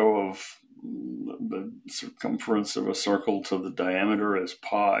ratio of the circumference of a circle to the diameter is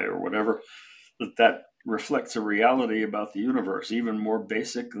pi or whatever, that reflects a reality about the universe, even more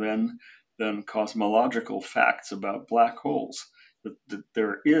basic than cosmological facts about black holes. That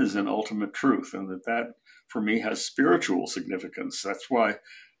there is an ultimate truth, and that for me has spiritual significance. That's why,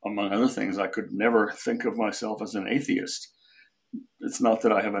 among other things, I could never think of myself as an atheist. It's not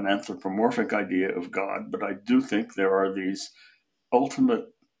that I have an anthropomorphic idea of God, but I do think there are these ultimate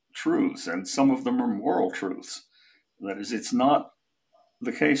truths, and some of them are moral truths. That is, it's not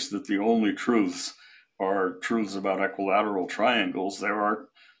the case that the only truths are truths about equilateral triangles.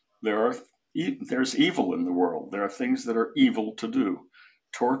 There's evil in the world. There are things that are evil to do.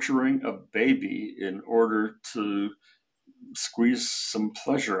 Torturing a baby in order to squeeze some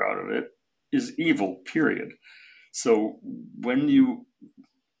pleasure out of it is evil, period. So when you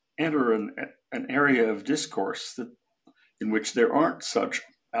enter an area of discourse in which there aren't such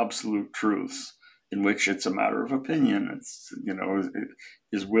absolute truths, in which it's a matter of opinion, it's,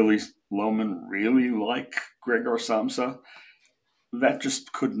 is Willy Loman really like Gregor Samsa? That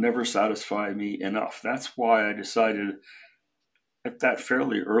just could never satisfy me enough. That's why I decided at that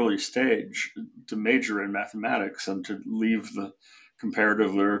fairly early stage to major in mathematics and to leave the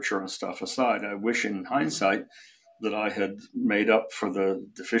comparative literature and stuff aside. I wish in hindsight that I had made up for the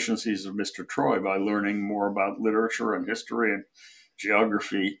deficiencies of Mr. Troy by learning more about literature and history and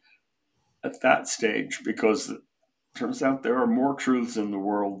geography at that stage, because it turns out there are more truths in the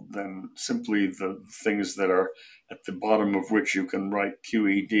world than simply the things that are at the bottom of which you can write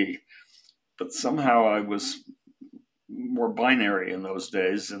QED. But somehow I was more binary in those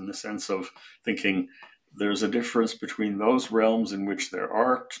days, in the sense of thinking there's a difference between those realms in which there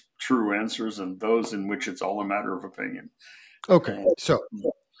are true answers and those in which it's all a matter of opinion. Okay, so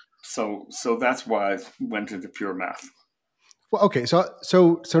that's why I went into pure math. Well, okay,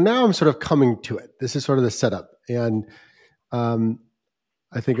 so now I'm sort of coming to it. This is sort of the setup, and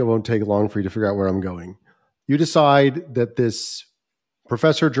I think it won't take long for you to figure out where I'm going. You decide that this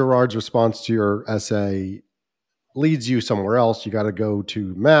Professor Girard's response to your essay leads you somewhere else. You got to go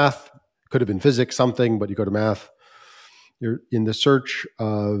to math. Could have been physics, something, but you go to math. You're in the search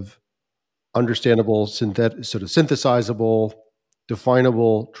of understandable, sort of synthesizable,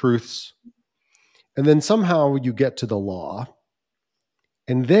 definable truths. And then somehow you get to the law.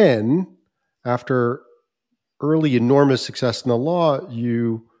 And then after early enormous success in the law,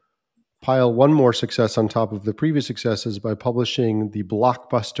 you pile one more success on top of the previous successes by publishing the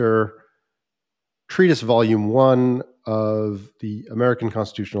blockbuster treatise volume 1 of the American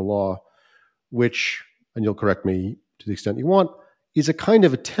constitutional law, which, and you'll correct me to the extent you want, is a kind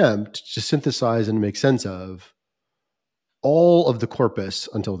of attempt to synthesize and make sense of all of the corpus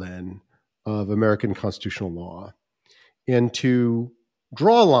until then of American constitutional law and to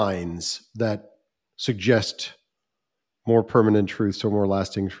draw lines that suggest more permanent truths or more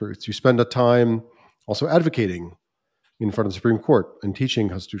lasting truths. You spend a time also advocating in front of the Supreme Court and teaching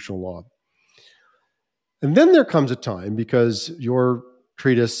constitutional law. And then there comes a time, because your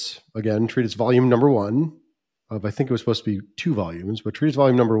treatise volume number 1 of, I think it was supposed to be 2 volumes, but treatise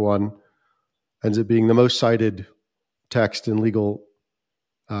volume number 1 ends up being the most cited text in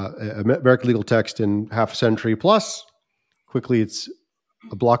American legal text in half a century plus. Quickly, it's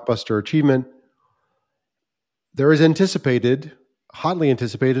a blockbuster achievement. There is hotly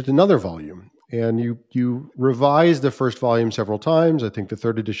anticipated, another volume. And you revise the first volume several times. I think the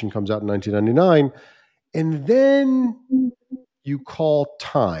 3rd edition comes out in 1999. And then you call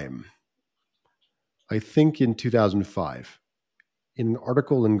time, I think in 2005. In an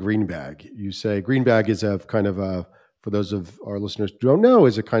article in Greenbag, you say, Greenbag is a kind of a, for those of our listeners who don't know,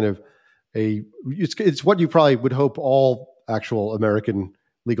 is a kind of it's what you probably would hope all actual American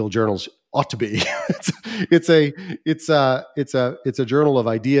legal journals ought to be. it's a journal of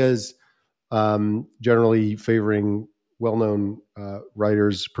ideas, generally favoring well-known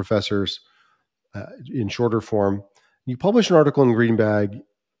writers, professors in shorter form. You publish an article in Greenbag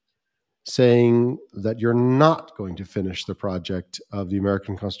saying that you're not going to finish the project of the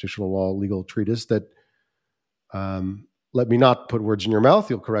American constitutional law legal treatise. That, let me not put words in your mouth,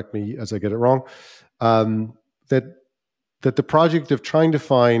 you'll correct me as I get it wrong, that the project of trying to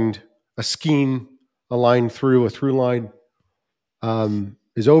find a skein, a line through, a through line,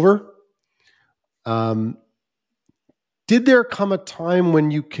 is over. Did there come a time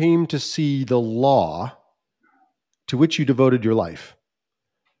when you came to see the law to which you devoted your life,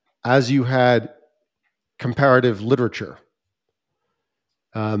 as you had comparative literature?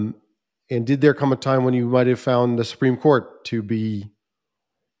 And did there come a time when you might have found the Supreme Court to be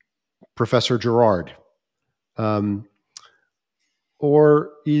Professor Girard?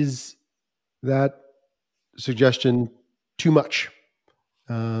 Or is that suggestion too much?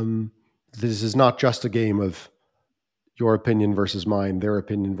 This is not just a game of your opinion versus mine, their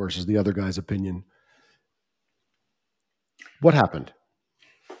opinion versus the other guy's opinion. What happened?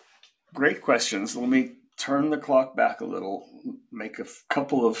 Great questions. Let me turn the clock back a little, make a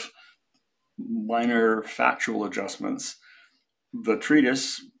couple of minor factual adjustments. The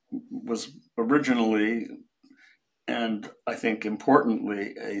treatise was originally, and I think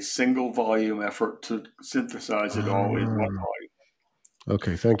importantly, a single volume effort to synthesize it all in one volume.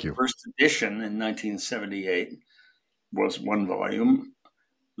 Okay, thank you. First edition in 1978 was 1 volume.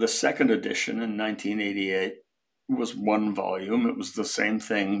 The second edition in 1988 was 1 volume. It was the same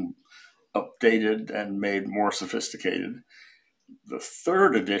thing, updated and made more sophisticated. The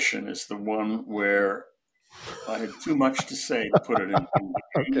third edition is the one where I had too much to say to put it in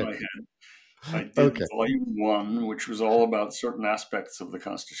my head. I did volume 1, which was all about certain aspects of the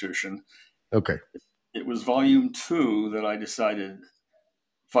Constitution. Okay. It was volume 2 that I decided,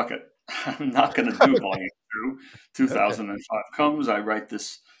 fuck it, I'm not going to do volume 2. 2005 comes, I write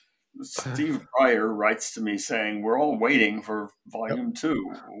this. Steve Breyer writes to me saying, we're all waiting for volume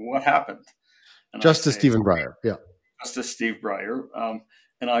 2. What happened? And Justice Stephen Breyer, yeah. Justice Steve Breyer.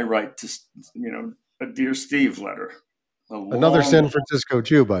 And I write to, a Dear Steve letter. Another San Francisco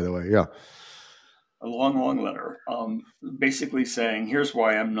Jew, by the way, yeah. A long letter, basically saying, here's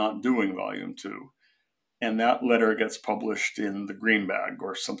why I'm not doing volume 2. And that letter gets published in the Greenbag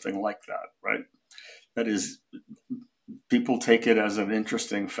or something like that, right? That is, people take it as an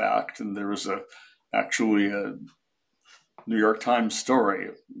interesting fact. And there was actually a New York Times story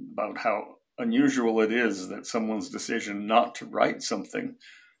about how unusual it is that someone's decision not to write something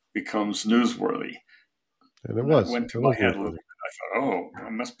becomes newsworthy. And it was. That went to my head a little bit. I thought, oh,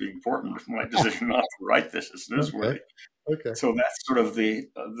 it must be important if my decision not to write this is newsworthy. Okay. So that's sort of the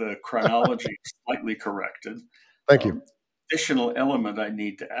chronology slightly corrected. Thank you. Additional element I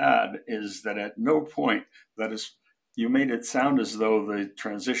need to add is that at no point, that is, you made it sound as though the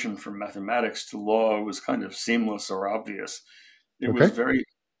transition from mathematics to law was kind of seamless or obvious. It was very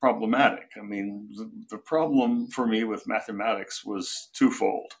problematic. I mean, the problem for me with mathematics was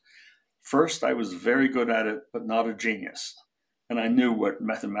twofold. First, I was very good at it, but not a genius. And I knew what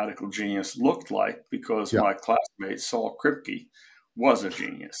mathematical genius looked like because my classmate, Saul Kripke, was a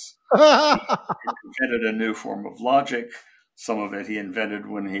genius. He invented a new form of logic. Some of it he invented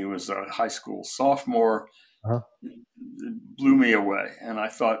when he was a high school sophomore. It blew me away. And I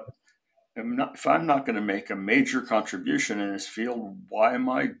thought, if I'm not going to make a major contribution in this field, why am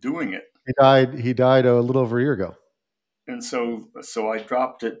I doing it? He died a little over a year ago. so I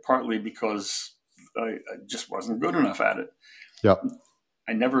dropped it partly because I just wasn't good enough at it. Yeah.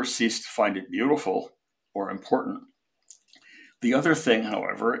 I never ceased to find it beautiful or important. The other thing,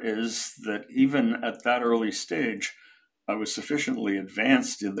 however, is that even at that early stage, I was sufficiently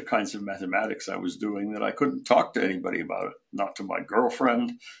advanced in the kinds of mathematics I was doing that I couldn't talk to anybody about it, not to my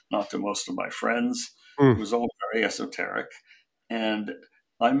girlfriend, not to most of my friends. It was all very esoteric. And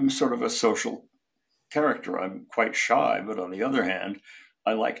I'm sort of a social character. I'm quite shy, but on the other hand,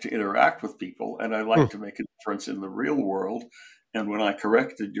 I like to interact with people and I like to make a difference in the real world. And when I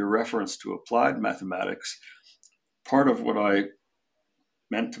corrected your reference to applied mathematics, part of what I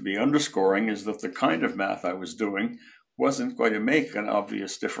meant to be underscoring is that the kind of math I was doing wasn't going to make an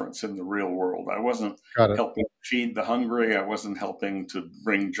obvious difference in the real world. I wasn't helping feed the hungry. I wasn't helping to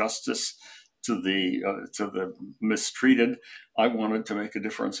bring justice to the mistreated. I wanted to make a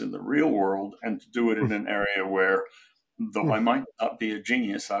difference in the real world and to do it in an area where, though I might not be a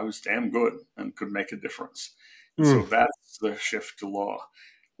genius, I was damn good and could make a difference. And so that's the shift to law.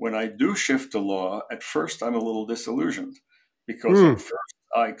 When I do shift to law, at first I'm a little disillusioned because at first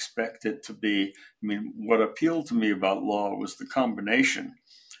I expect it to be, what appealed to me about law was the combination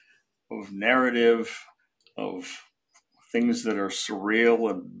of narrative, of things that are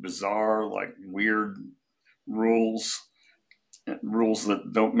surreal and bizarre, like weird rules that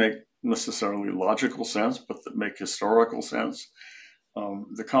don't make necessarily logical sense, but that make historical sense.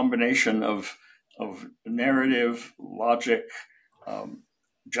 The combination of narrative, logic,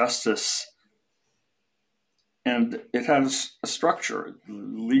 justice, and it has a structure.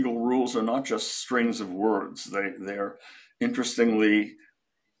 Legal rules are not just strings of words. They're interestingly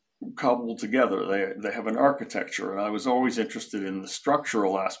cobbled together. They have an architecture, and I was always interested in the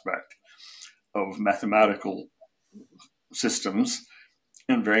structural aspect of mathematical systems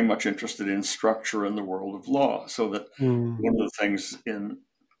and very much interested in structure in the world of law. So that one of the things in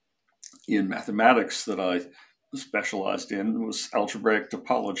mathematics that I specialized in was algebraic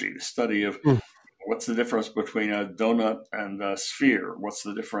topology, the study of what's the difference between a donut and a sphere? What's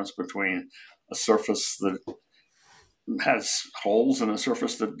the difference between a surface that has holes and a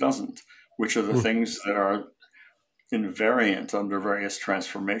surface that doesn't? Which are the things that are invariant under various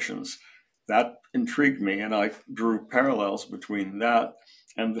transformations? That intrigued me, and I drew parallels between that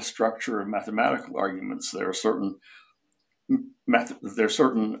and the structure of mathematical arguments. There are certain of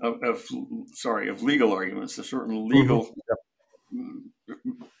legal arguments. There's certain legal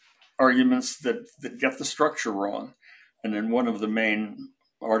arguments that get the structure wrong. And in one of the main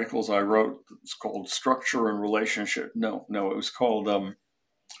articles I wrote, it's called Structure and Relationship. No, it was called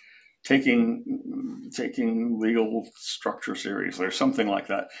taking legal structure seriously or something like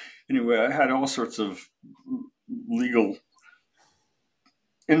that. Anyway, I had all sorts of legal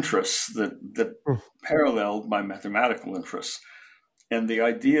interests that paralleled my mathematical interests. And the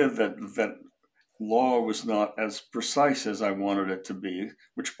idea that law was not as precise as I wanted it to be,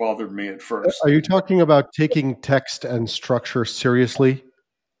 which bothered me at first. Are you talking about taking text and structure seriously?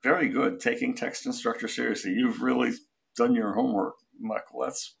 Very good. Taking text and structure seriously. You've really done your homework, Michael.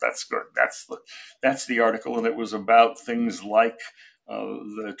 That's good. That's the article, and it was about things like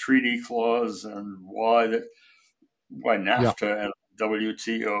the treaty clause and why NAFTA and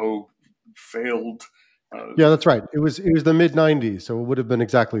WTO failed. Yeah, that's right. It was the mid '90s, so it would have been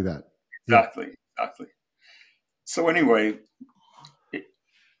exactly that. Exactly. So anyway,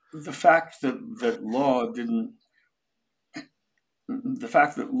 the fact that law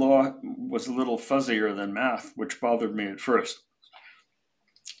was a little fuzzier than math, which bothered me at first,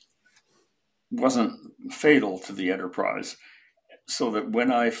 wasn't fatal to the enterprise. So that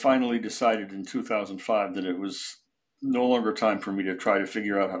when I finally decided in 2005 that it was no longer time for me to try to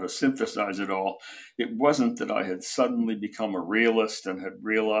figure out how to synthesize it all, it wasn't that I had suddenly become a realist and had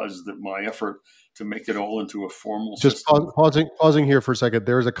realized that my effort to make it all into a formal system. Pausing here for a second.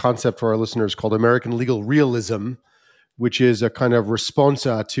 There is a concept for our listeners called American legal realism, which is a kind of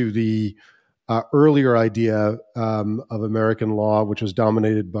responsa to the earlier idea of American law, which was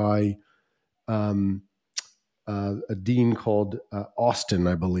dominated by a dean called Austin,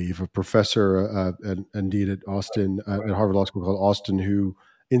 I believe, a professor indeed at Austin, at Harvard Law School called Austin, who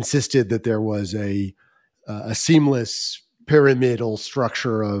insisted that there was a seamless pyramidal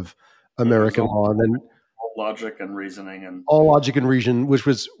structure of American law, and then logic and reasoning, and all logic and reason, which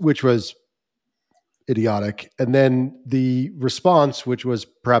was idiotic. And then the response, which was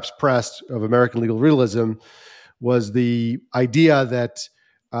perhaps pressed, of American legal realism, was the idea that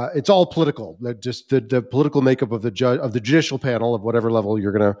it's all political. That just the political makeup of the judicial panel of whatever level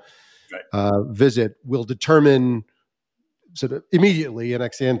you're going to visit will determine sort of immediately and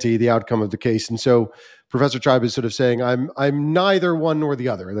ex ante the outcome of the case. And so Professor Tribe is sort of saying, I'm neither one nor the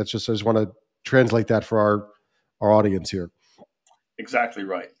other. I just want to translate that for our audience here. Exactly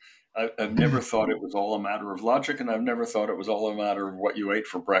right. I've never thought it was all a matter of logic, and I've never thought it was all a matter of what you ate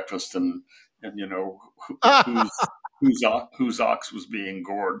for breakfast and whose ox was being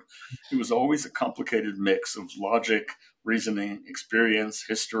gored. It was always a complicated mix of logic, reasoning, experience,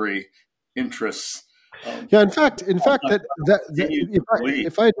 history, interests. In fact, if I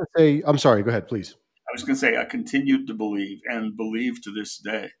had to say, I'm sorry, go ahead, please. I was going to say, I continued to believe and believe to this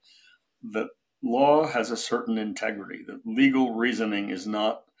day that law has a certain integrity, that legal reasoning is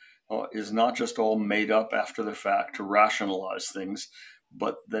not just all made up after the fact to rationalize things,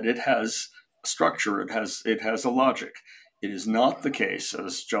 but that it has a structure, it has a logic. It is not the case,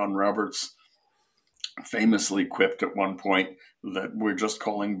 as John Roberts famously quipped at one point, that we're just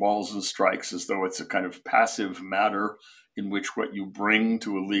calling balls and strikes as though it's a kind of passive matter in which what you bring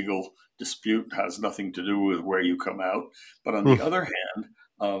to a legal dispute has nothing to do with where you come out. But on the other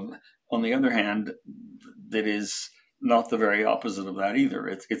hand, that is not the very opposite of that either.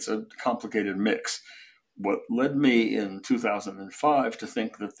 It's a complicated mix. What led me in 2005 to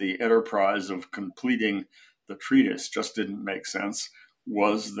think that the enterprise of completing the treatise just didn't make sense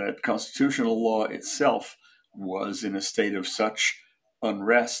was that constitutional law itself was in a state of such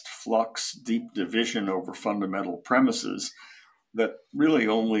unrest, flux, deep division over fundamental premises that really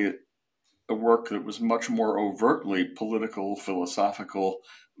only a work that was much more overtly political, philosophical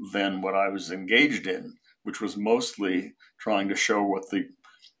than what I was engaged in, which was mostly trying to show what the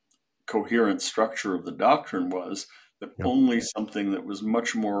coherent structure of the doctrine was, that only something that was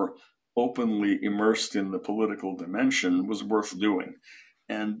much more openly immersed in the political dimension was worth doing.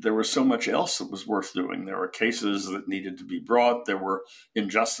 And there was so much else that was worth doing. There were cases that needed to be brought. There were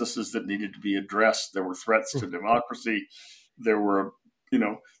injustices that needed to be addressed. There were threats to democracy. There were,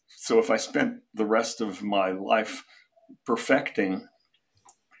 so if I spent the rest of my life perfecting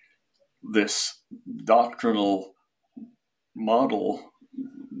this doctrinal model,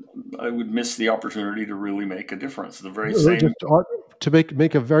 I would miss the opportunity to really make a difference. The very same. Just to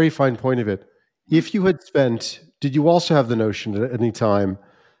make a very fine point of it, if you had spent, did you also have the notion at any time,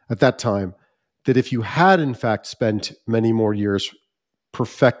 at that time, that if you had in fact spent many more years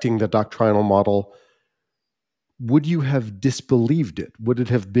perfecting the doctrinal model, would you have disbelieved it? Would it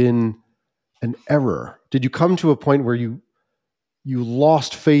have been an error? Did you come to a point where you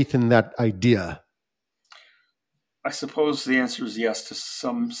lost faith in that idea? I suppose the answer is yes, to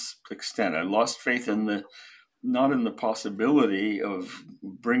some extent. I lost faith not in the possibility of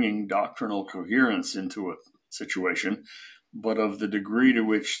bringing doctrinal coherence into a situation, but of the degree to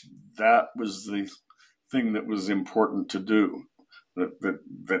which that was the thing that was important to do.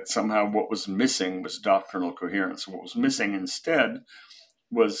 That somehow what was missing was doctrinal coherence. What was missing instead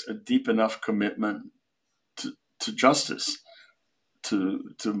was a deep enough commitment to justice,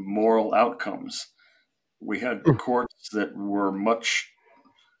 to moral outcomes. We had courts that were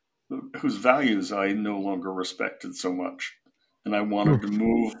whose values I no longer respected so much. And I wanted to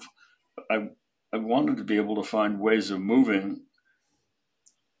move, I wanted to be able to find ways of moving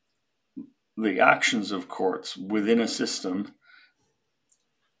the actions of courts within a system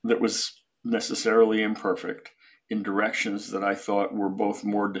that was necessarily imperfect in directions that I thought were both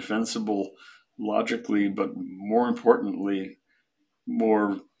more defensible logically, but more importantly,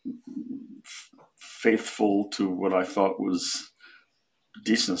 more faithful to what I thought was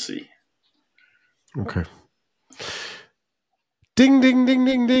decency. Okay. Ding, ding, ding,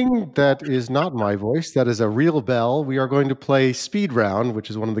 ding, ding. That is not my voice. That is a real bell. We are going to play Speed Round,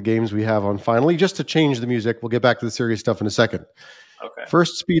 which is one of the games we have on Finally. Just to change the music, we'll get back to the serious stuff in a second. Okay.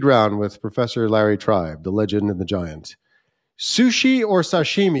 First Speed Round with Professor Larry Tribe, the legend and the giant. Sushi or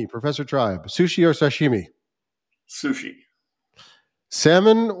sashimi, Professor Tribe? Sushi or sashimi? Sushi.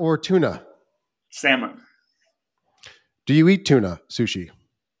 Salmon or tuna? Salmon. Do you eat tuna, sushi?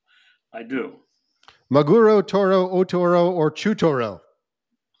 I do. Maguro, toro, otoro, or chutoro?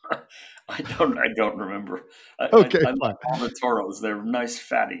 I don't remember. Okay, I like all the toros. They're nice,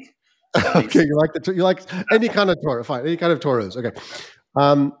 fatty. Okay, you like any kind of toro. Fine, any kind of toros. Okay.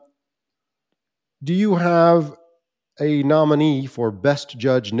 Do you have a nominee for best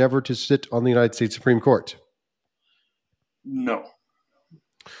judge never to sit on the United States Supreme Court? No.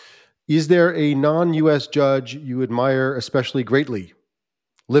 Is there a non-U.S. judge you admire especially greatly,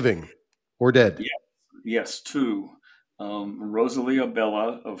 living or dead? Yes, two. Rosalia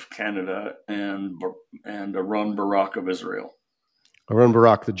Bella of Canada and Aaron Barak of Israel. Aaron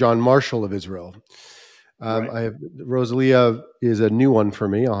Barak, the John Marshall of Israel. Right. Rosalia is a new one for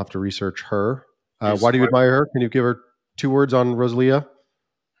me. I'll have to research her. Why do you admire her? Can you give her 2 words on Rosalia?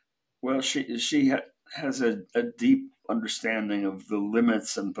 Well, she has a deep understanding of the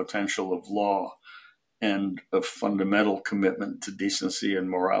limits and potential of law and a fundamental commitment to decency and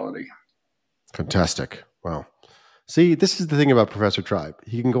morality. Fantastic. Wow. See, this is the thing about Professor Tribe.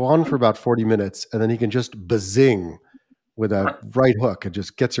 He can go on for about 40 minutes and then he can just bazing with a right hook. It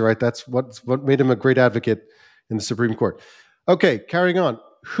just gets you right. That's what made him a great advocate in the Supreme Court. Okay, carrying on.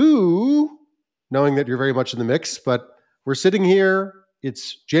 Who, knowing that you're very much in the mix, but we're sitting here,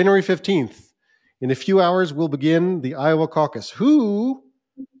 it's January 15th. In a few hours, we'll begin the Iowa caucus. Who,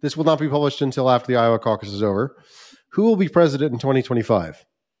 this will not be published until after the Iowa caucus is over, who will be president in 2025?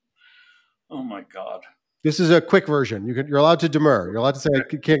 Oh my God. This is a quick version. You're allowed to demur. You're allowed to say, I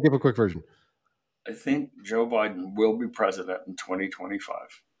can't give a quick version. I think Joe Biden will be president in 2025.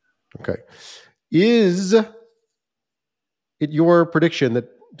 Okay. Is it your prediction that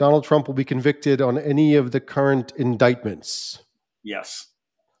Donald Trump will be convicted on any of the current indictments? Yes.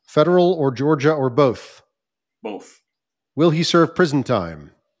 Federal or Georgia or both? Both. Will he serve prison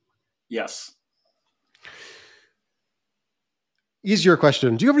time? Yes. Easier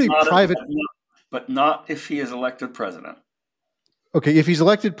question. Do you have any private... But not if he is elected president. Okay, if he's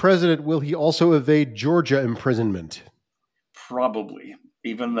elected president, will he also evade Georgia imprisonment? Probably,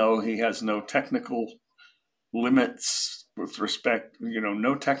 even though he has no technical limits with respect,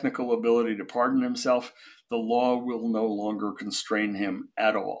 no technical ability to pardon himself. The law will no longer constrain him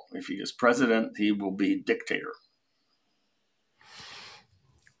at all. If he is president, he will be dictator.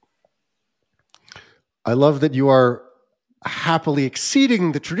 I love that you are happily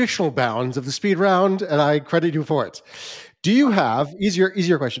exceeding the traditional bounds of the speed round, and I credit you for it. Do you have,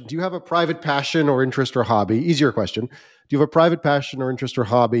 easier question, do you have a private passion or interest or hobby? Easier question. Do you have a private passion or interest or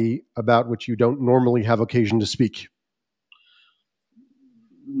hobby about which you don't normally have occasion to speak?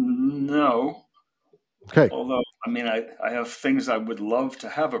 No. Okay. Although, I have things I would love to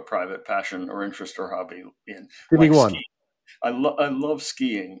have a private passion or interest or hobby in. Give me one. Skiing. I love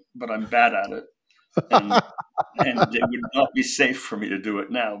skiing, but I'm bad at it. And it would not be safe for me to do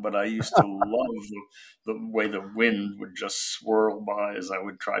it now, but I used to love the way the wind would just swirl by as I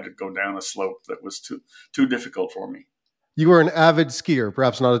would try to go down a slope that was too difficult for me. You were an avid skier,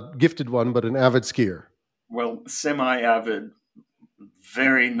 perhaps not a gifted one, but an avid skier. Well, semi-avid,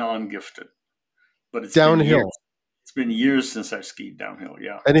 very non-gifted. But it's downhill. It's been years since I've skied downhill,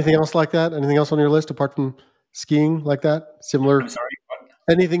 yeah. Anything else like that? Anything else on your list apart from skiing like that? Similar? I'm sorry, what?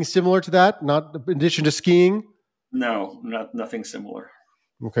 Anything similar to that? Not in addition to skiing? No, nothing similar.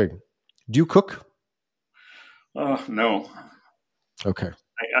 Okay. Do you cook? No. Okay.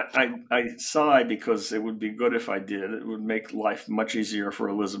 I sigh because it would be good if I did. It would make life much easier for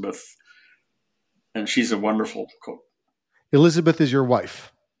Elizabeth. And she's a wonderful cook. Elizabeth is your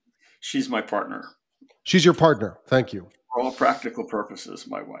wife? She's my partner. She's your partner. Thank you. For all practical purposes,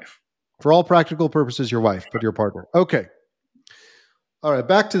 my wife. For all practical purposes, your wife, but your partner. Okay. All right.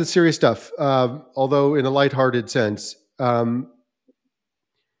 Back to the serious stuff. Although in a lighthearted sense, in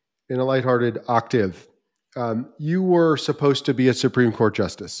a lighthearted octave, you were supposed to be a Supreme Court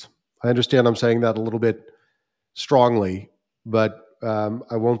justice. I understand I'm saying that a little bit strongly, but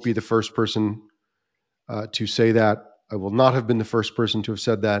I won't be the first person to say that. I will not have been the first person to have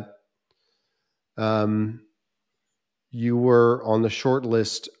said that. You were on the short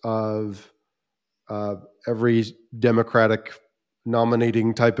list of every Democratic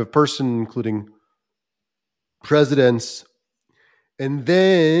nominating type of person, including presidents. And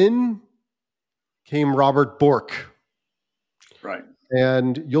then came Robert Bork. Right.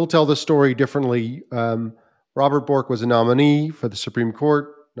 And you'll tell the story differently. Robert Bork was a nominee for the Supreme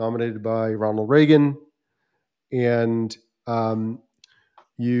Court, nominated by Ronald Reagan. And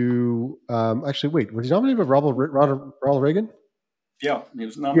you actually, wait, was he nominated by Ronald Reagan? Yeah, he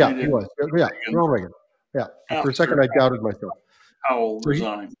was nominated. Yeah, he was. Yeah, Ronald Reagan. Yeah. For a second, I doubted myself. Powell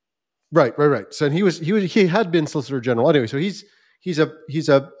resigned. Right. So he had been Solicitor General anyway. So he's of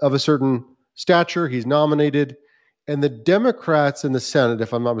a certain stature. He's nominated, and the Democrats in the Senate,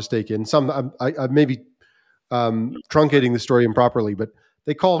 if I'm not mistaken, I may be truncating the story improperly, but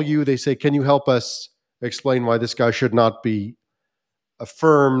they call you. They say, "Can you help us explain why this guy should not be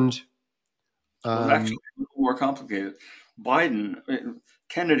affirmed?" Well, actually, a little more complicated.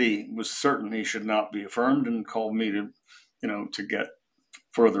 Kennedy was certain he should not be affirmed and called me to get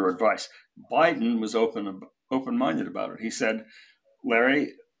further advice. Biden was open-minded about it. He said,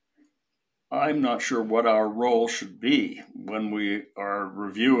 "Larry, I'm not sure what our role should be when we are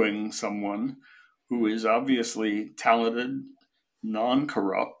reviewing someone who is obviously talented,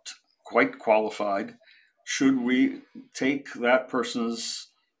 non-corrupt, quite qualified. Should we take that person's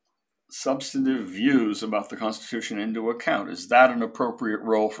substantive views about the Constitution into account? Is that an appropriate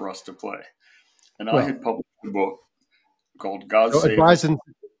role for us to play? And I Well, had published a book called God so Save the advise and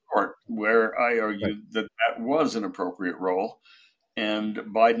Court, where I right. argued that that was an appropriate role. And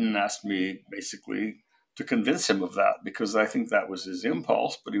Biden asked me basically to convince him of that, because I think that was his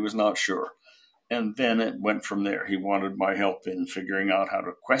impulse, but he was not sure. And then it went from there. He wanted my help in figuring out how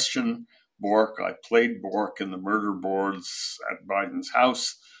to question Bork. I played Bork in the murder boards at Biden's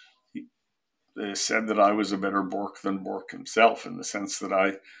house. They said that I was a better Bork than Bork himself, in the sense that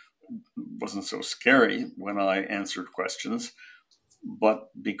I wasn't so scary when I answered questions. But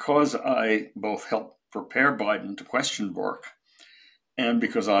because I both helped prepare Biden to question Bork, and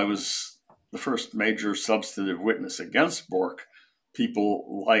because I was the first major substantive witness against Bork,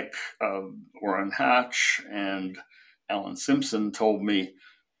 people like Orrin Hatch and Alan Simpson told me,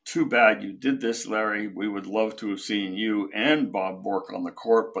 "Too bad you did this, Larry. We would love to have seen you and Bob Bork on the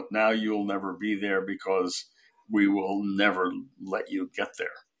court, but now you'll never be there because we will never let you get there."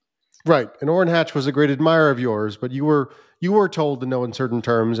 Right. And Orrin Hatch was a great admirer of yours, but you were told in no uncertain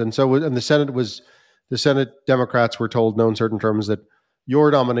terms, and so and the Senate Democrats were told in no uncertain terms that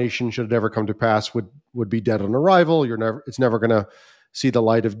your nomination, should it ever come to pass, would be dead on arrival. It's never going to see the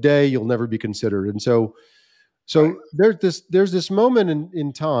light of day. You'll never be considered. And so Right. there's this moment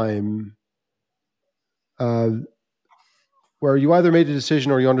in time where you either made a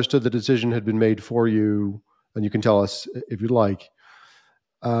decision or you understood the decision had been made for you, and you can tell us if you'd like,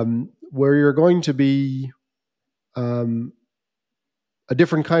 where you're going to be a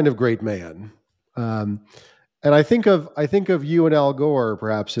different kind of great man. And I think of you and Al Gore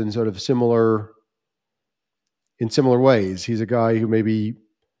perhaps in sort of similar ways. He's a guy who maybe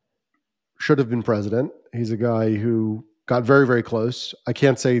should have been president. He's a guy who got very, very close. one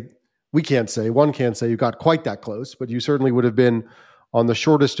can't say you got quite that close, but you certainly would have been on the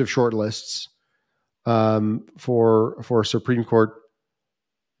shortest of short lists for a Supreme Court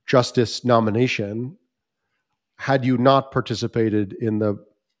justice nomination had you not participated in the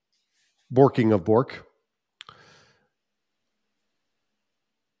Borking of Bork.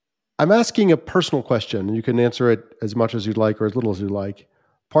 I'm asking a personal question, and you can answer it as much as you'd like or as little as you'd like.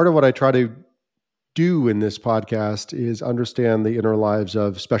 Part of what I try to do in this podcast is understand the inner lives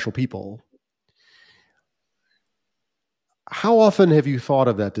of special people. How often have you thought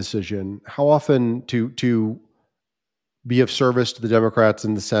of that decision? How often to be of service to the Democrats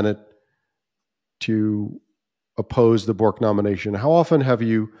in the Senate to oppose the Bork nomination? How often have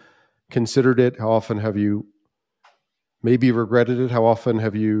you considered it? How often have you maybe regretted it? How often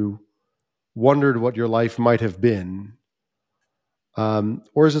have you wondered what your life might have been?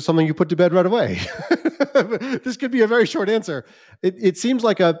 Or is it something you put to bed right away? This could be a very short answer. It seems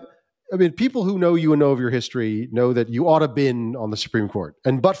like people who know you and know of your history know that you ought to have been on the Supreme Court.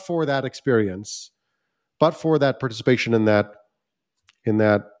 And but for that experience, but for that participation in that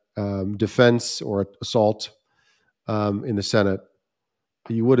defense or assault in the Senate,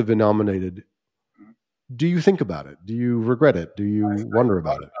 you would have been nominated. Do you think about it? Do you regret it? Do you wonder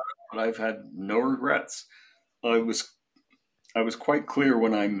about it? But I've had no regrets. I was quite clear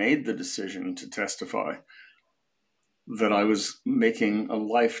when I made the decision to testify that I was making a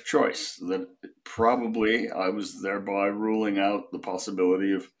life choice, that probably I was thereby ruling out the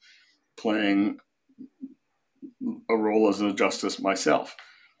possibility of playing a role as a justice myself.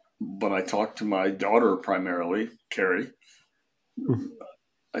 But I talked to my daughter primarily, Carrie.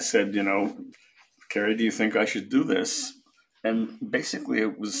 I said, "Carrie, do you think I should do this?" And basically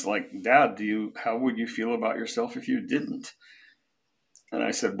it was like, "Dad, how would you feel about yourself if you didn't?" And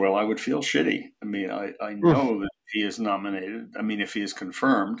I said, "Well, I would feel shitty. I mean, I know that if he is nominated, if he is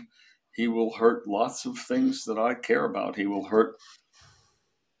confirmed, he will hurt lots of things that I care about. He will hurt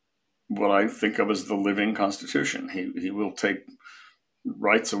what I think of as the living Constitution. He will take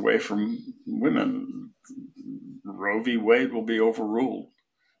rights away from women. Roe v. Wade will be overruled.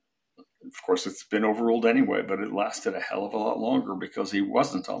 Of course, it's been overruled anyway, but it lasted a hell of a lot longer because he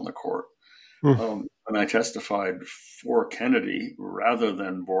wasn't on the court." When I testified for Kennedy rather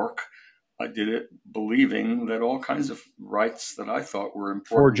than Bork, I did it believing that all kinds of rights that I thought were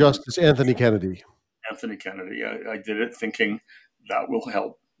important. For Justice Anthony Kennedy. I did it thinking that will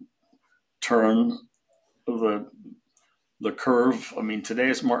help turn the curve. Today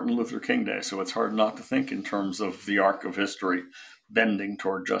is Martin Luther King Day, so it's hard not to think in terms of the arc of history bending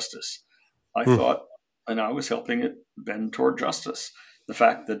toward justice. I thought, and I was helping it bend toward justice. The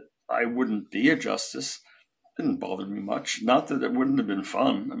fact that I wouldn't be a justice didn't bother me much. Not that it wouldn't have been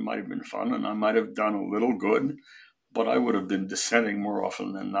fun. It might have been fun, and I might have done a little good, but I would have been dissenting more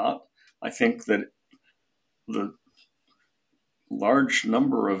often than not. I think that the large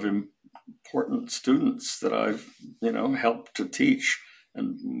number of important students that I've, helped to teach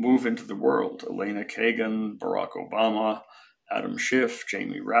and move into the world. Elena Kagan, Barack Obama, Adam Schiff,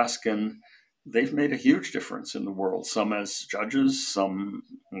 Jamie Raskin. They've made a huge difference in the world, some as judges,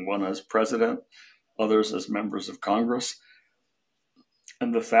 one as president, others as members of Congress.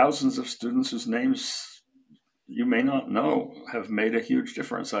 And the thousands of students whose names you may not know have made a huge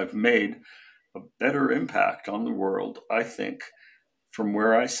difference. I've made a better impact on the world, I think, from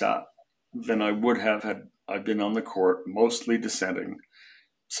where I sat than I would have had I been on the court, mostly dissenting.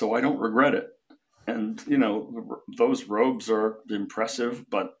 So I don't regret it. And, those robes are impressive,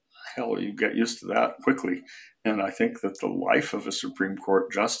 but hell, you get used to that quickly. And I think that the life of a Supreme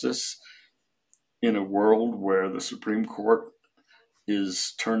Court justice in a world where the Supreme Court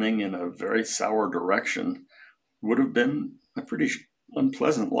is turning in a very sour direction would have been a pretty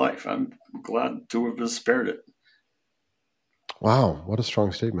unpleasant life. I'm glad to have spared it. Wow, what a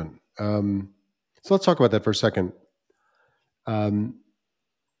strong statement. So let's talk about that for a second. I'm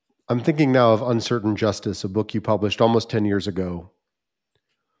thinking now of Uncertain Justice, a book you published almost 10 years ago.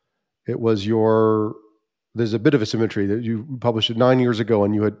 It was there's a bit of a symmetry that you published it 9 years ago,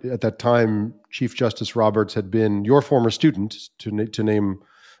 and you had, at that time, Chief Justice Roberts had been your former student, to name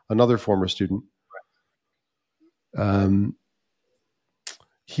another former student.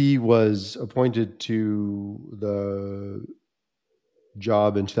 He was appointed to the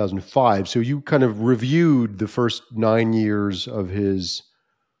job in 2005. So you kind of reviewed the first 9 years of his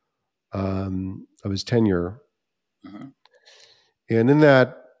tenure. Mm-hmm. And in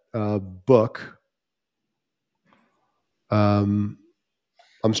that book, I'm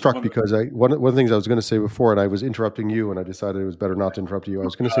struck because one of the things I was going to say before, and I was interrupting you, and I decided it was better not to interrupt you. I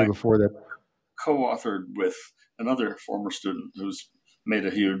was going to say before that co-authored with another former student who's made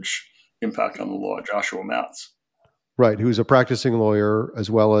a huge impact on the law, Joshua Matz. Right, who's a practicing lawyer as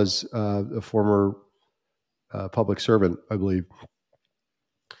well as a former public servant, I believe.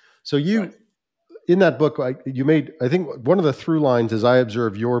 So in that book, you made, I think, one of the through lines as I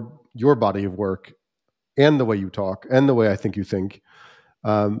observe your body of work and the way you talk and the way I think you think,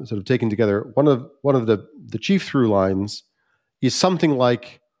 sort of taken together. One of the chief through lines is something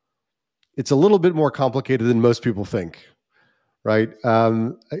like, it's a little bit more complicated than most people think. Right.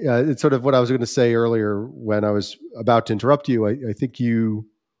 It's sort of what I was going to say earlier when I was about to interrupt you. I think you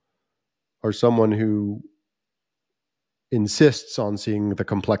are someone who insists on seeing the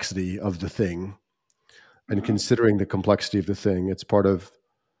complexity of the thing and considering the complexity of the thing. It's part of,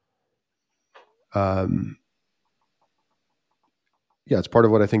 it's part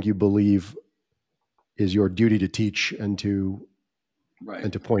of what I think you believe is your duty to teach and to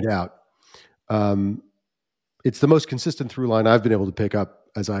point out. It's the most consistent through line I've been able to pick up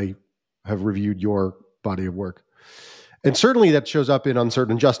as I have reviewed your body of work. And certainly that shows up in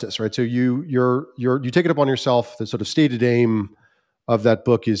Uncertain Justice, right? So you take it upon yourself. The sort of stated aim of that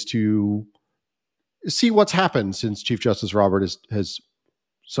book is to see what's happened since Chief Justice Roberts has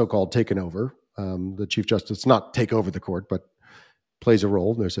so-called taken over. The Chief Justice, not take over the court, but plays a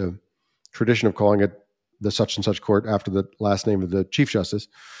role. There's a tradition of calling it the such and such court after the last name of the Chief Justice.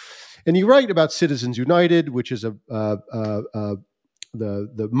 And you write about Citizens United, which is the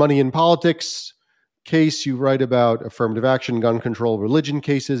money in politics case. You write about affirmative action, gun control, religion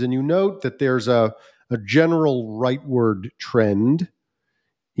cases, and you note that there's a general rightward trend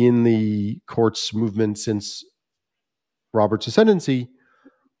in the court's movement since Roberts' ascendancy,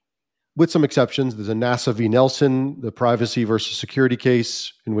 with some exceptions. There's a Nassau v. Nelson, the privacy versus security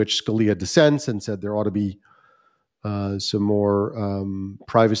case, in which Scalia dissents and said there ought to be some more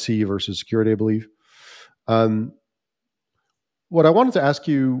privacy versus security, I believe. What I wanted to ask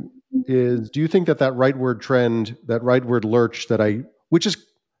you is, do you think that rightward trend, that rightward lurch which is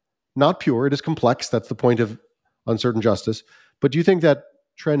not pure, it is complex, that's the point of Uncertain Justice, but do you think that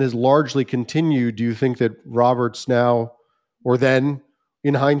trend has largely continued? Do you think that Roberts now, or then,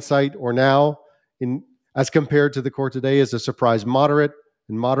 in hindsight, or now, as compared to the court today, is a surprise moderate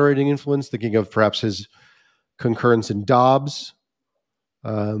and moderating influence, thinking of perhaps his concurrence in Dobbs,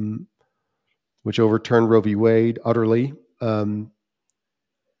 which overturned Roe v. Wade utterly.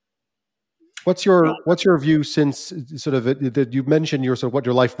 What's your view since sort of that you mentioned what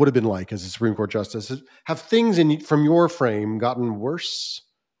your life would have been like as a Supreme Court justice? Have things from your frame gotten worse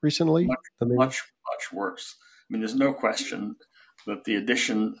recently? Much worse. I mean, there's no question that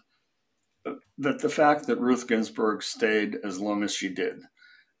the fact that Ruth Ginsburg stayed as long as she did,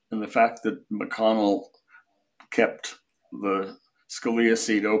 and the fact that McConnell kept the Scalia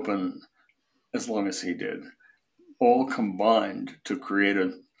seat open as long as he did, all combined to create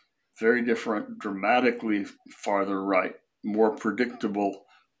a very different, dramatically farther right, more predictable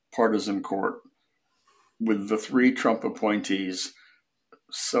partisan court with the three Trump appointees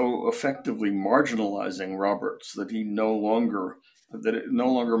so effectively marginalizing Roberts that it no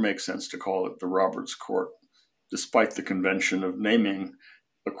longer makes sense to call it the Roberts Court, despite the convention of naming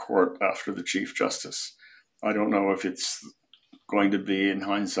a court after the Chief Justice. I don't know if it's going to be, in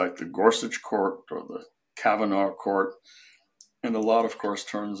hindsight, the Gorsuch Court or the Kavanaugh Court. And a lot, of course,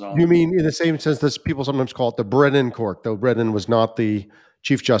 turns on... You mean in the same sense that people sometimes call it the Brennan Court, though Brennan was not the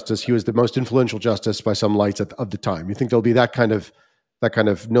Chief Justice. He was the most influential justice by some lights of the time. You think there'll be that kind of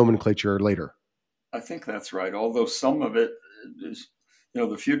nomenclature later? I think that's right. Although some of it is,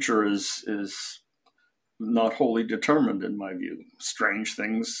 the future is not wholly determined, in my view. Strange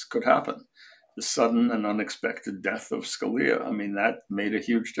things could happen. The sudden and unexpected death of Scalia, that made a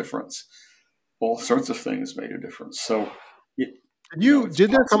huge difference. All sorts of things made a difference. So,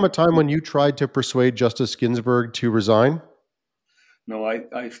 did there come a time when you tried to persuade Justice Ginsburg to resign? No,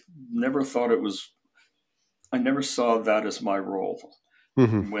 I never thought it was. I never saw that as my role.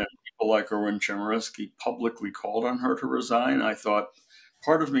 Mm-hmm. When people like Erwin Chemerinsky publicly called on her to resign, I thought,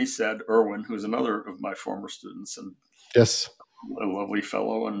 part of me said, Erwin, who's another of my former students, and yes, a lovely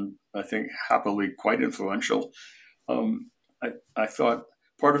fellow, and I think happily quite influential. I thought,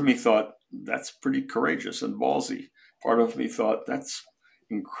 part of me thought, that's pretty courageous and ballsy. Part of me thought, that's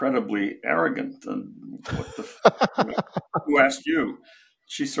incredibly arrogant. And who asked you?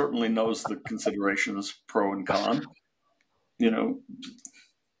 She certainly knows the considerations pro and con.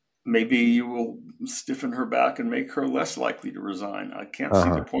 Maybe you will stiffen her back and make her less likely to resign. I can't see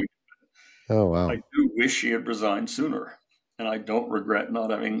the point of it. Oh, wow. I do wish she had resigned sooner, and I don't regret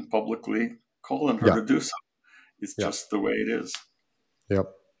not having publicly called on her to do so. It's just the way it is. Yep.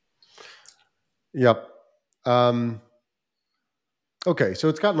 Okay, so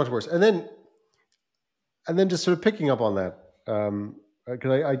it's gotten much worse. And then just sort of picking up on that,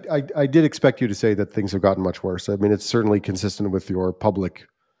 because I did expect you to say that things have gotten much worse. It's certainly consistent with your public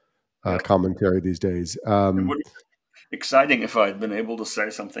commentary these days. It would have been exciting if I had been able to say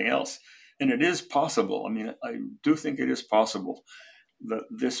something else. And it is possible. I do think it is possible that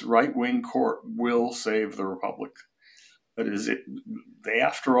this right-wing court will save the republic. That is, they,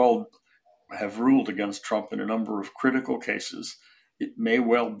 after all, have ruled against Trump in a number of critical cases. It may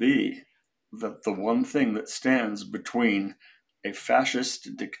well be that the one thing that stands between a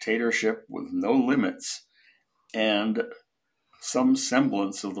fascist dictatorship with no limits and some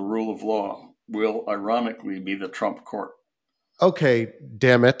semblance of the rule of law will ironically be the Trump court. Okay,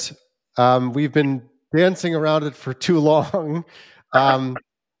 damn it. We've been dancing around it for too long. I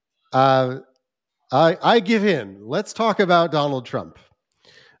give in. Let's talk about Donald Trump.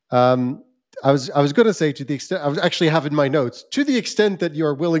 I was going to say, to the extent, I was actually having my notes, to the extent that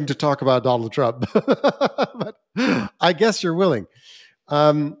you're willing to talk about Donald Trump, but I guess you're willing.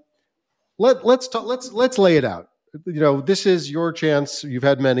 Let's lay it out. This is your chance. You've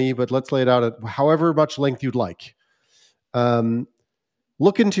had many, but let's lay it out at however much length you'd like.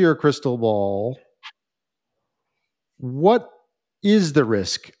 Look into your crystal ball. What is the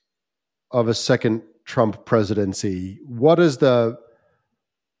risk of a second Trump presidency? What is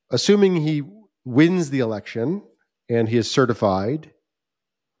assuming he wins the election and he is certified,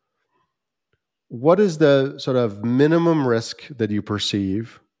 what is the sort of minimum risk that you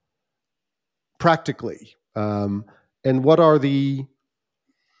perceive practically? And what are the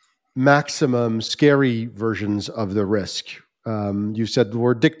maximum scary versions of the risk? You said the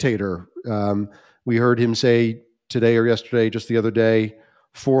word dictator. We heard him say today or yesterday, just the other day,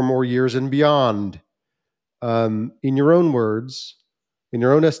 4 more years and beyond. In your own words, in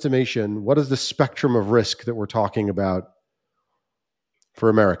your own estimation, what is the spectrum of risk that we're talking about for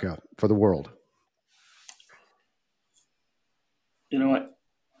America, for the world?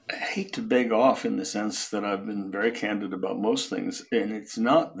 I hate to beg off in the sense that I've been very candid about most things, and it's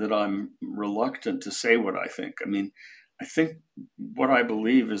not that I'm reluctant to say what I think. I think what I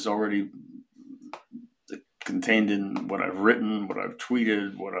believe is already contained in what I've written, what I've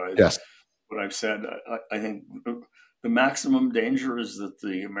tweeted, what I've said. I think the maximum danger is that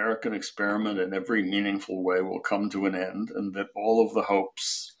the American experiment in every meaningful way will come to an end, and that all of the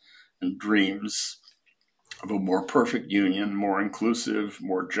hopes and dreams of a more perfect union, more inclusive,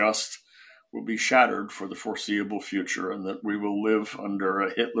 more just, will be shattered for the foreseeable future, and that we will live under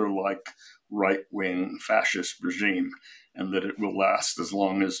a Hitler-like right-wing fascist regime, and that it will last as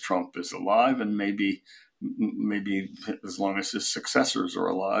long as Trump is alive, and maybe as long as his successors are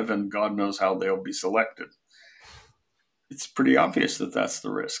alive, and God knows how they'll be selected. It's pretty obvious that that's the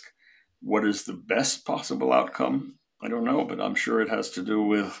risk. What is the best possible outcome? I don't know, but I'm sure it has to do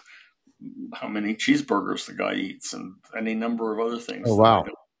with how many cheeseburgers the guy eats and any number of other things. Oh, wow.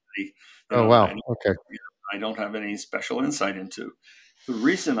 any, Oh, wow. Okay. I don't have any special insight into. The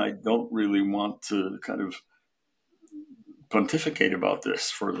reason I don't really want to kind of pontificate about this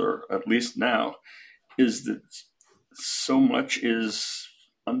further, at least now, is that so much is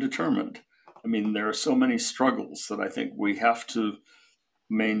undetermined. I mean, there are so many struggles that I think we have to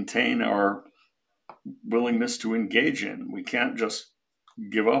maintain our willingness to engage in. We can't just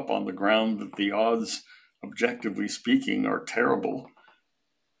give up on the ground that the odds, objectively speaking, are terrible.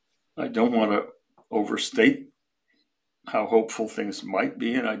 I don't want to overstate how hopeful things might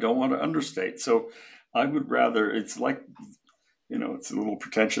be, and I don't want to understate. So I would rather, it's like, it's a little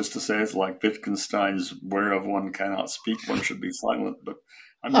pretentious to say it's like Wittgenstein's whereof one cannot speak, one should be silent, but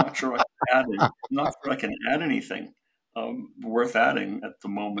I'm not sure I can add anything worth adding at the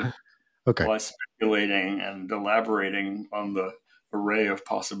moment. Okay. By speculating and elaborating on the array of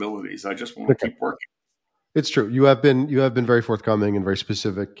possibilities. I just want to keep working. It's true. You have been very forthcoming and very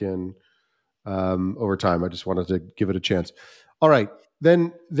specific, and over time, I just wanted to give it a chance. All right,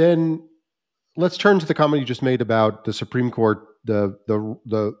 then let's turn to the comment you just made about the Supreme Court,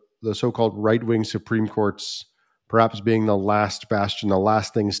 the so-called right-wing Supreme Court's perhaps being the last bastion, the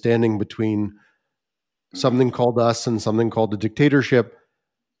last thing standing between something called us and something called a dictatorship.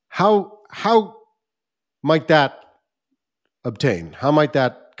 How might that obtain? How might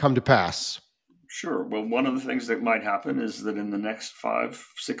that come to pass? Sure. Well, one of the things that might happen is that in the next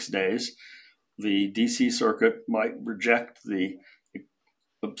 5-6 days, the D.C. Circuit might reject the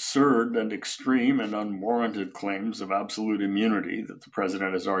absurd and extreme and unwarranted claims of absolute immunity that the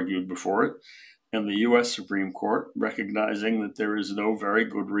president has argued before it. And the U.S. Supreme Court, recognizing that there is no very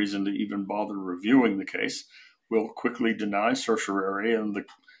good reason to even bother reviewing the case, will quickly deny certiorari, and the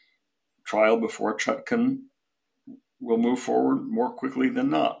trial before Chutkan will move forward more quickly than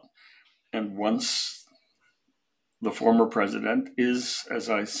not. And once the former president is, as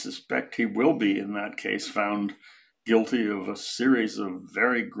I suspect he will be in that case, found guilty of a series of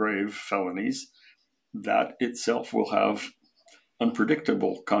very grave felonies, that itself will have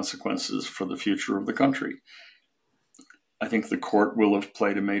unpredictable consequences for the future of the country. I think the court will have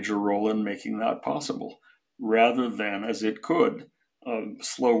played a major role in making that possible, rather than, as it could,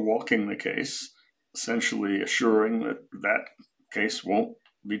 slow walking the case, essentially assuring that that case won't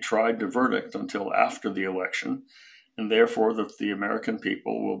be tried to verdict until after the election, and therefore that the American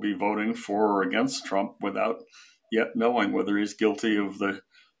people will be voting for or against Trump without yet knowing whether he's guilty of the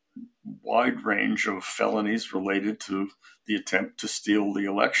wide range of felonies related to the attempt to steal the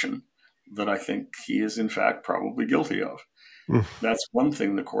election that I think he is in fact probably guilty of. That's one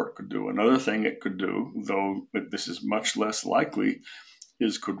thing the court could do. Another thing it could do, though this is much less likely,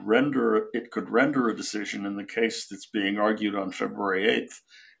 is it could render a decision in the case that's being argued on February 8th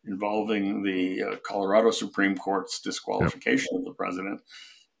involving the Colorado Supreme Court's disqualification of the president.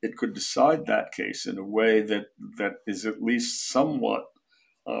 It could decide that case in a way that is at least somewhat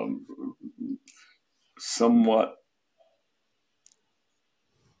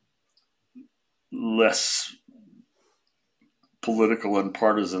less political and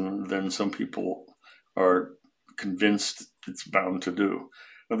partisan than some people are convinced it's bound to do.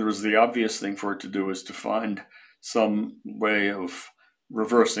 In other words, the obvious thing for it to do is to find some way of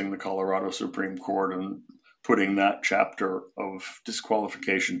reversing the Colorado Supreme Court and putting that chapter of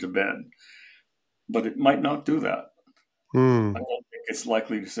disqualification to bed. But it might not do that. I don't think it's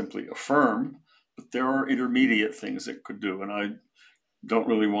likely to simply affirm, but there are intermediate things it could do, and I don't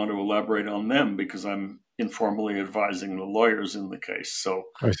really want to elaborate on them because I'm informally advising the lawyers in the case. So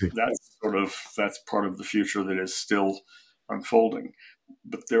that's part of the future that is still unfolding.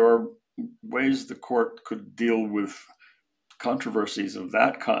 But there are ways the court could deal with controversies of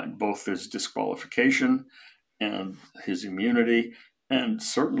that kind, both his disqualification and his immunity, and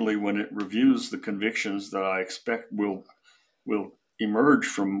certainly when it reviews the convictions that I expect will emerge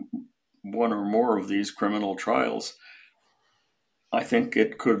from one or more of these criminal trials. I think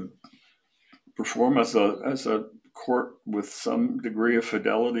it could perform as a court with some degree of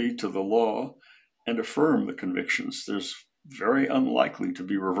fidelity to the law and affirm the convictions. There's very unlikely to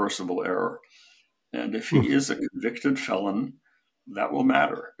be reversible error. And if he is a convicted felon, that will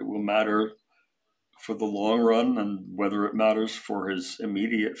matter. It will matter for the long run, and whether it matters for his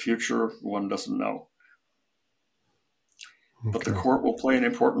immediate future, one doesn't know. Okay. But the court will play an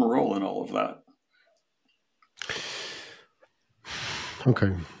important role in all of that.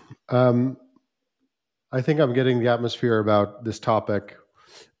 Okay. I think I'm getting the atmosphere about this topic.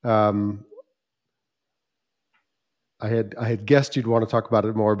 I had guessed you'd want to talk about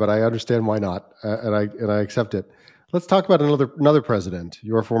it more, but I understand why not, and I accept it. Let's talk about another president,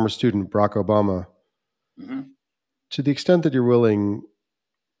 your former student, Barack Obama. Mm-hmm. To the extent that you're willing,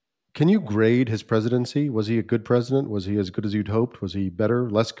 Can you grade his presidency? Was he a good president? Was he as good as you'd hoped? Was he better,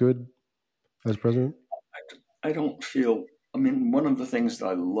 less good as president? I don't feel. I mean, one of the things that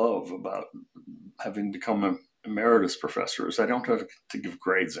I love about having become an emeritus professor is I don't have to give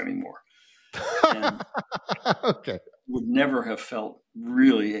grades anymore. And Okay. would never have felt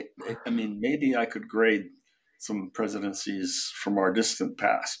really. I mean, maybe I could grade some presidencies from our distant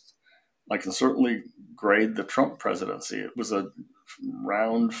past. I can certainly grade the Trump presidency. It was a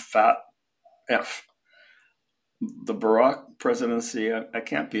round, fat F. The Barack presidency, I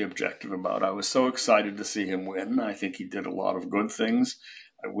can't be objective about. I was so excited to see him win. I think he did a lot of good things.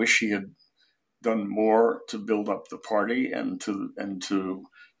 I wish he had done more to build up the party and to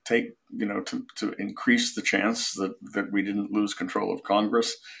take to increase the chance that we didn't lose control of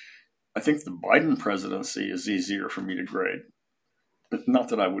Congress. I think the Biden presidency is easier for me to grade. Not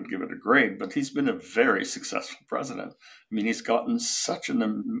that I would give it a grade, but he's been a very successful president. I mean, he's gotten such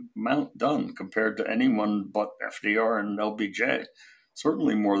an amount done compared to anyone but FDR and LBJ.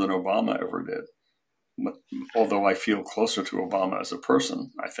 Certainly more than Obama ever did. But, although I feel closer to Obama as a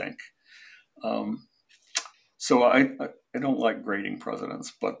person, I think. So I don't like grading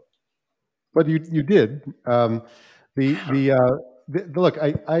presidents, but you did. Look, I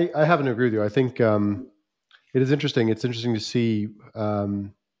happen to agree with you. I think it is interesting. It's interesting to see,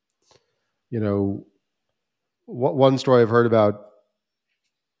 what one story I've heard about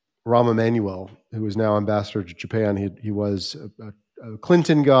Rahm Emanuel, who is now ambassador to Japan. He was a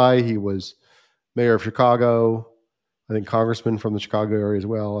Clinton guy. He was mayor of Chicago. I think congressman from the Chicago area as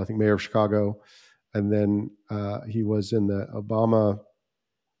well. I think mayor of Chicago. And then he was in the Obama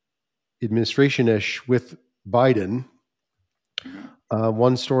administration-ish with Biden.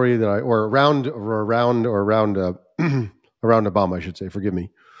 One story that around Obama, I should say, forgive me.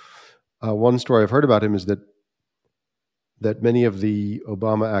 One story I've heard about him is that many of the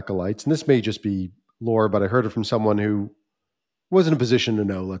Obama acolytes, and this may just be lore, but I heard it from someone who was in a position to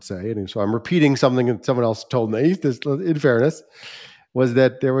know, let's say, and so I'm repeating something that someone else told me, in fairness, was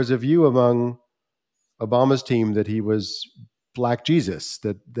that there was a view among Obama's team that he was Black Jesus,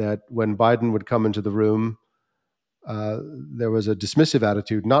 that when Biden would come into the room, there was a dismissive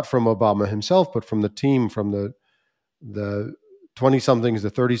attitude, not from Obama himself, but from the team, from the 20-somethings,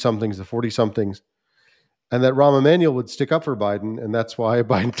 the 30-somethings, the 40-somethings, and that Rahm Emanuel would stick up for Biden, and that's why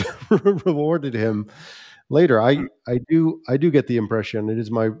Biden rewarded him later. I do get the impression, it is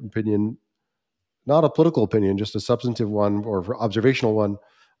my opinion, not a political opinion, just a substantive one or observational one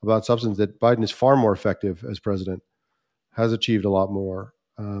about substance, that Biden is far more effective as president, has achieved a lot more,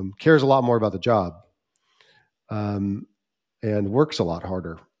 cares a lot more about the job, and works a lot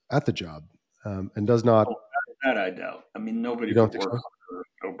harder at the job, and does not. That I doubt. I mean, nobody could work harder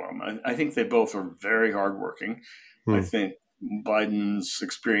than Obama. I think they both are very hardworking. I think Biden's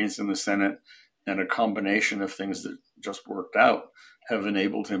experience in the Senate and a combination of things that just worked out have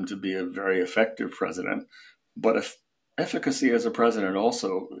enabled him to be a very effective president. But if efficacy as a president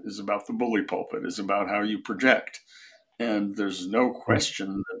also is about the bully pulpit, is about how you project. And there's no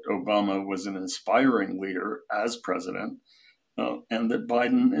question that Obama was an inspiring leader as president, and that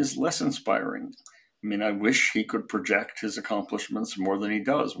Biden is less inspiring. I mean, I wish he could project his accomplishments more than he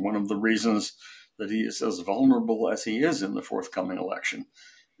does. One of the reasons that he is as vulnerable as he is in the forthcoming election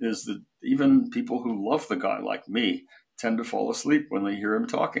is that even people who love the guy like me tend to fall asleep when they hear him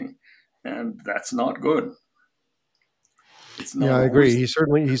talking. And that's not good. It's not. Yeah, I agree. He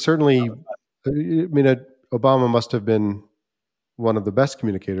certainly, I mean, Obama must have been one of the best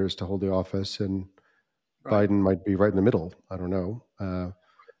communicators to hold the office, and right. Biden might be right in the middle. I don't know,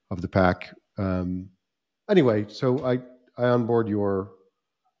 of the pack. Anyway, so I onboard your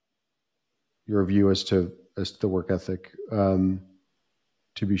view as to the work ethic, to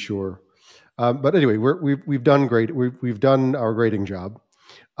be sure. But anyway, we've done great. We've done our grading job.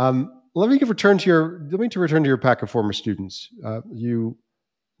 Let me return to your pack of former students. You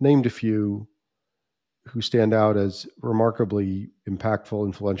named a few who stand out as remarkably impactful,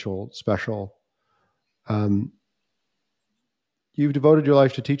 influential, special. You've devoted your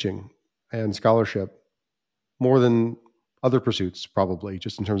life to teaching and scholarship more than other pursuits, probably,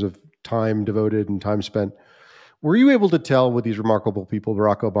 just in terms of time devoted and time spent. Were you able to tell with these remarkable people,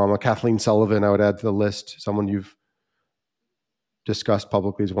 Barack Obama, Kathleen Sullivan, I would add to the list, someone you've discussed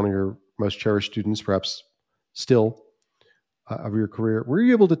publicly as one of your most cherished students, perhaps still, of your career. Were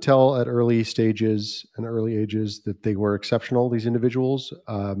you able to tell at early stages and early ages that they were exceptional, these individuals,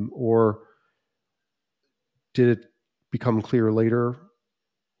 or did it become clear later?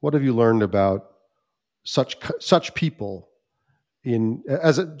 What have you learned about such people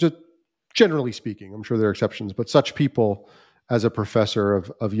just generally speaking? I'm sure there are exceptions, but such people as a professor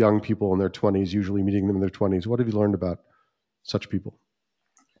of young people in their 20s, usually meeting them in their 20s? What have you learned about such people?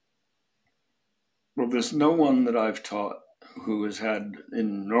 Well, there's no one that I've taught who has had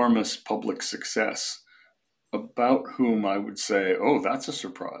enormous public success about whom I would say, oh, that's a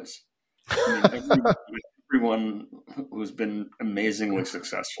surprise. I mean, everyone who's been amazingly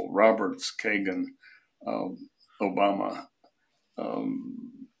successful, Roberts, Kagan, Obama,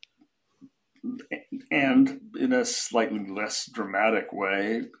 um, and in a slightly less dramatic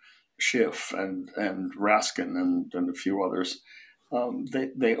way, Schiff and Raskin and a few others,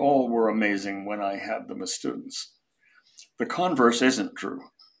 they all were amazing when I had them as students. The converse isn't true.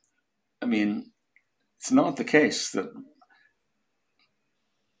 I mean, it's not the case that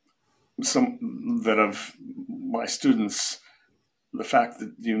some that of my students, the fact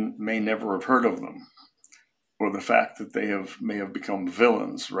that you may never have heard of them, or the fact that they may have become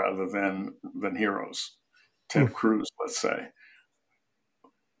villains rather than heroes, Ted Cruz, let's say,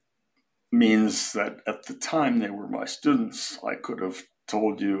 means that at the time they were my students, I could have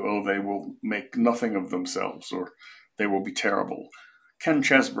told you, oh, they will make nothing of themselves, or they will be terrible. Ken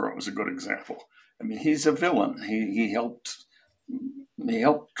Chesebro is a good example. I mean, he's a villain. He helped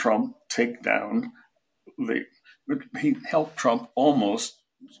Trump take down he helped Trump almost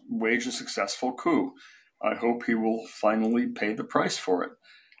wage a successful coup. I hope he will finally pay the price for it.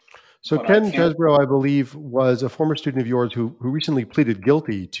 So but Ken Chesebro, I believe, was a former student of yours who recently pleaded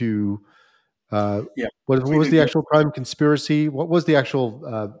guilty to what was the actual crime? Conspiracy? What was the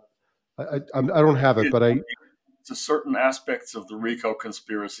actual? I don't have it, but to certain aspects of the RICO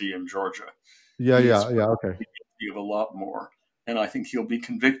conspiracy in Georgia. Yeah. Okay. Guilty of a lot more, and I think he'll be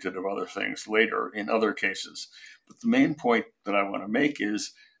convicted of other things later in other cases. But the main point that I want to make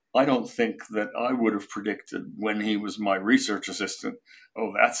is, I don't think that I would have predicted when he was my research assistant,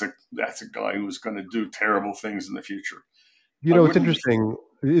 oh, that's a guy who's going to do terrible things in the future. You know, it's interesting.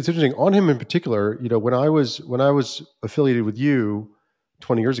 It's interesting on him in particular. You know, when I was affiliated with you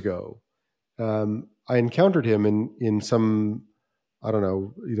 20 years ago, I encountered him in some, I don't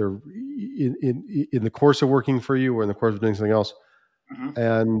know, either in the course of working for you or in the course of doing something else. Mm-hmm.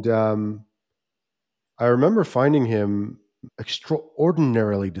 And I remember finding him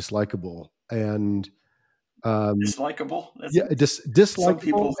extraordinarily dislikable and dislikable.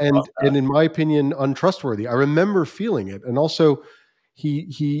 Dislikable and in my opinion untrustworthy. I remember feeling it, and also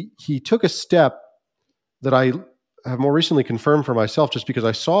he took a step that I have more recently confirmed for myself, just because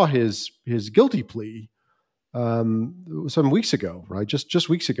I saw his guilty plea some weeks ago, right? Just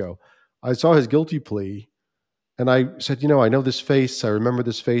weeks ago, I saw his guilty plea, and I said, I know this face, I remember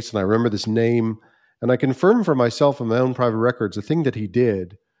this face, and I remember this name. And I confirmed for myself in my own private records a thing that he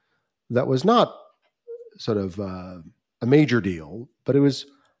did that was not sort of a major deal, but it was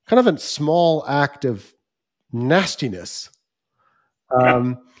kind of a small act of nastiness.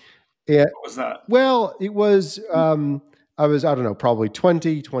 What was that? Well, it was, I was, I don't know, probably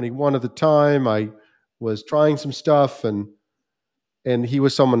 20, 21 at the time. I was trying some stuff, and he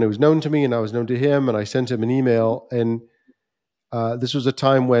was someone who was known to me, and I was known to him, and I sent him an email. And this was a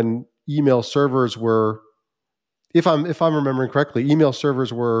time when email servers were, if I'm remembering correctly, email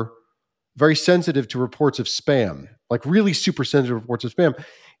servers were very sensitive to reports of spam, like really super sensitive reports of spam.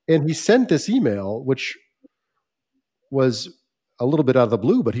 And he sent this email, which was a little bit out of the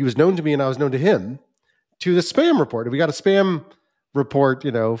blue, but he was known to me and I was known to him, to the spam report. And we got a spam report,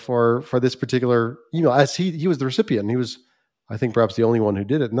 for this particular email, as he was the recipient. He was, I think, perhaps the only one who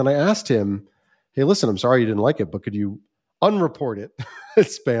did it. And then I asked him, hey, listen, I'm sorry you didn't like it, but could you unreport it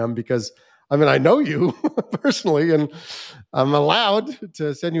as spam? Because I know you personally, and I'm allowed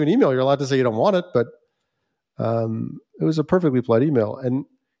to send you an email. You're allowed to say you don't want it, but it was a perfectly polite email, and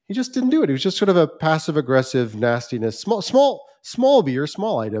he just didn't do it. It was just sort of a passive aggressive nastiness, small beer,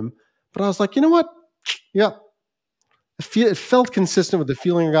 small item. But I was like, you know what? Yeah, it felt consistent with the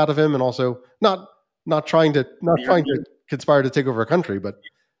feeling I got of him, and also not trying to conspire to take over a country, but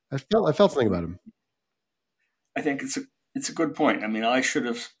I felt something about him. I think it's a good point. I mean, I should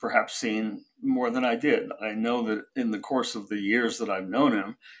have perhaps seen more than I did. I know that in the course of the years that I've known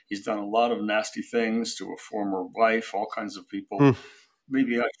him, he's done a lot of nasty things to a former wife, all kinds of people.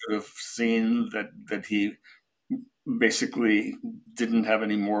 Maybe I should have seen that he basically didn't have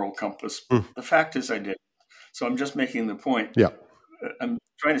any moral compass. The fact is I did. So I'm just making the point. Yeah. I'm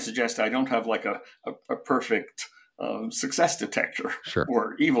trying to suggest I don't have like a perfect success detector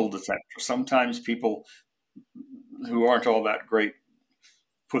or evil detector. Sometimes people who aren't all that great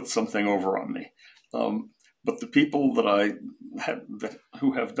put something over on me. But the people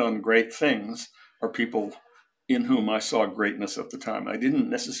who have done great things are people in whom I saw greatness at the time. I didn't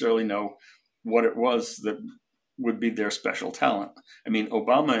necessarily know what it was that would be their special talent. I mean,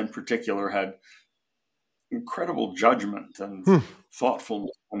 Obama in particular had incredible judgment and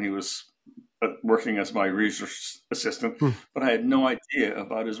thoughtfulness when he was working as my research assistant, but I had no idea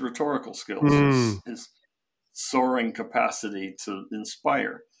about his rhetorical skills, his soaring capacity to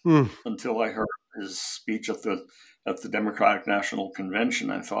inspire until I heard his speech at the Democratic National Convention.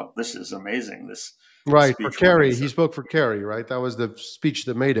 I thought, this is amazing. This right for Kerry, he spoke for Kerry, right? That was the speech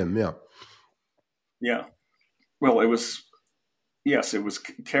that made him. Yeah. Well, it was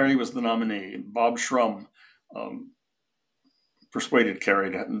Kerry was the nominee. Bob Shrum persuaded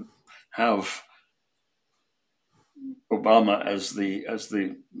Kerry to have Obama as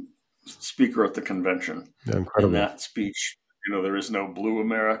the speaker at the convention. Yeah, incredible. In that speech, there is no blue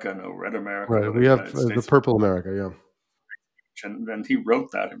America, no red America. Right, we have the purple America, yeah. And he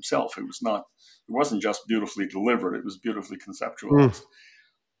wrote that himself. It wasn't just beautifully delivered; it was beautifully conceptualized.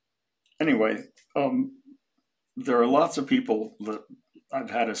 Anyway, there are lots of people that I've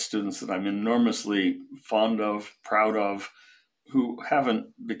had as students that I'm enormously fond of, proud of, who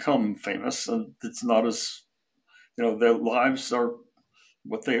haven't become famous, and it's not as their lives are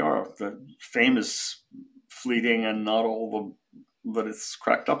what they are. The fame is fleeting and not all that it's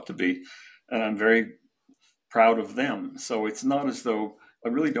cracked up to be. And I'm very proud of them. So it's not as though I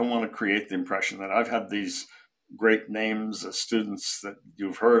really don't want to create the impression that I've had these great names as students that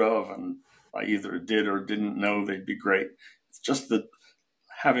you've heard of, and I either did or didn't know they'd be great. It's just that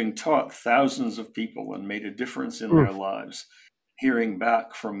having taught thousands of people and made a difference in their lives, hearing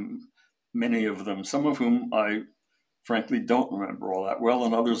back from many of them, some of whom I frankly don't remember all that well,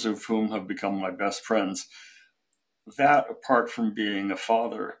 and others of whom have become my best friends. That, apart from being a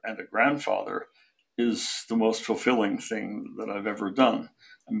father and a grandfather, is the most fulfilling thing that I've ever done.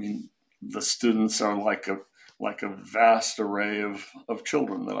 I mean, the students are like a vast array of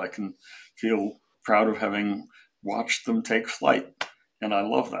children that I can feel proud of having watched them take flight, and I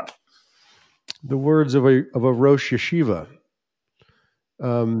love that. The words of a Rosh Yeshiva.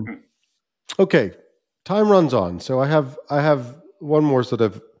 Okay. Time runs on, so I have one more sort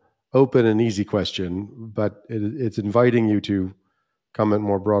of open and easy question, but it's inviting you to comment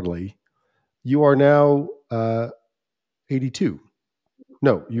more broadly. You are now 82.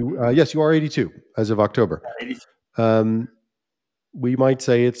 No, yes, you are 82 as of October. 82. We might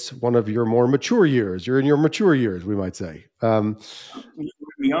say it's one of your more mature years. You're in your mature years, we might say.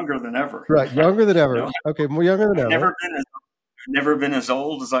 Younger than ever. Right, younger than ever. No, okay, more younger than ever. Never been as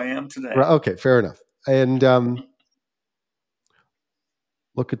old as I am today. Right, okay, fair enough. And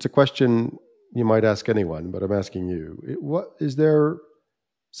look, it's a question you might ask anyone, but I'm asking you. What is there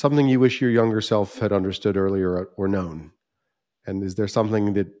something you wish your younger self had understood earlier or known? And is there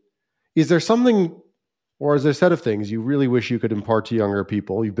something, or is there a set of things you really wish you could impart to younger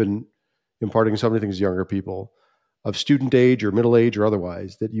people? You've been imparting so many things to younger people of student age or middle age or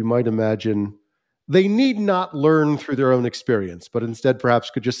otherwise that you might imagine they need not learn through their own experience, but instead perhaps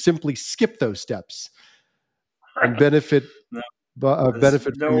could just simply skip those steps and benefit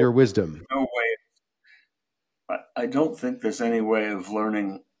from your wisdom. No way. I don't think there's any way of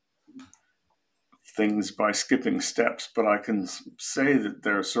learning things by skipping steps, but I can say that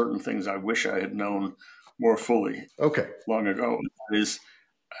there are certain things I wish I had known more fully long ago. That is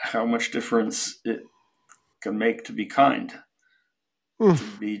how much difference it can make to be kind, to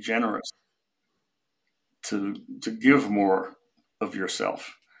be generous, to give more of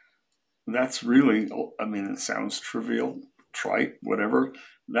yourself. That's really, I mean, it sounds trivial, trite, whatever.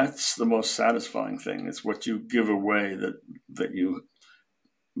 That's the most satisfying thing. It's what you give away that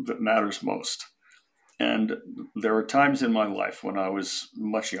matters most. And there are times in my life when I was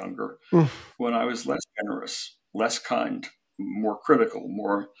much younger, when I was less generous, less kind, more critical,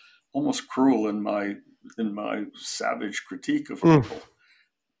 more almost cruel in my savage critique of people.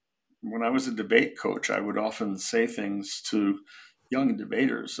 When I was a debate coach, I would often say things to young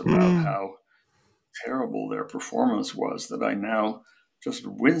debaters about how terrible their performance was that I now just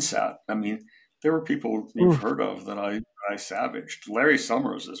wince at. I mean, there were people you've heard of that I savaged. Larry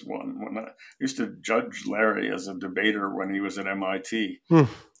Summers is one. When I used to judge Larry as a debater when he was at MIT, and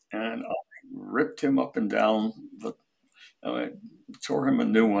I ripped him up and down. I tore him a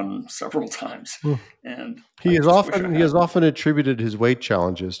new one several times. And he has often attributed his weight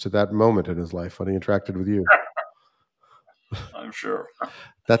challenges to that moment in his life when he interacted with you. I'm sure.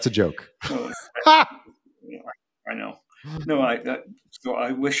 That's a joke. I know. No, so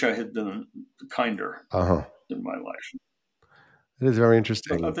I wish I had been kinder in my life. It is very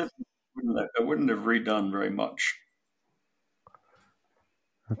interesting. I wouldn't have redone very much.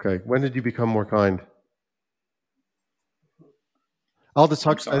 Okay. When did you become more kind? I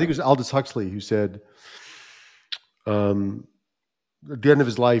think it was Aldous Huxley who said, At the end of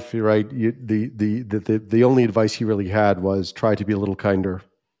his life, you're right. The only advice he really had was try to be a little kinder.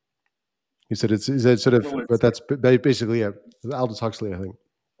 He said it's sort of, but that's basically it. Aldous Huxley, I think.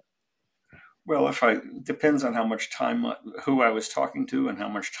 Well, depends on how much time, who I was talking to, and how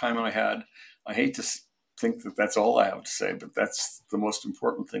much time I had. I hate to think that that's all I have to say, but that's the most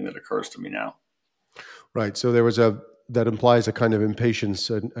important thing that occurs to me now. Right. So there was that implies a kind of impatience,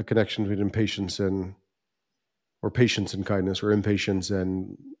 a connection between impatience or patience and kindness, or impatience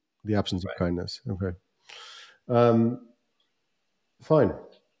and the absence of kindness. Okay. Fine.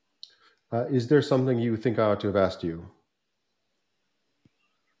 Is there something you think I ought to have asked you?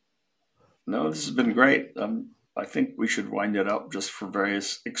 No, this has been great. I think we should wind it up just for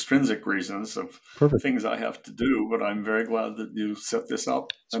various extrinsic reasons of things I have to do, but I'm very glad that you set this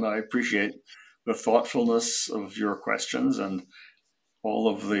up, and I appreciate the thoughtfulness of your questions and all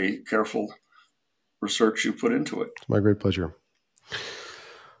of the careful research you put into it. It's my great pleasure.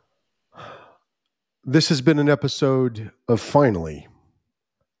 This has been an episode of Finally.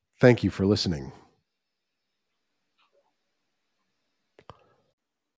 Thank you for listening.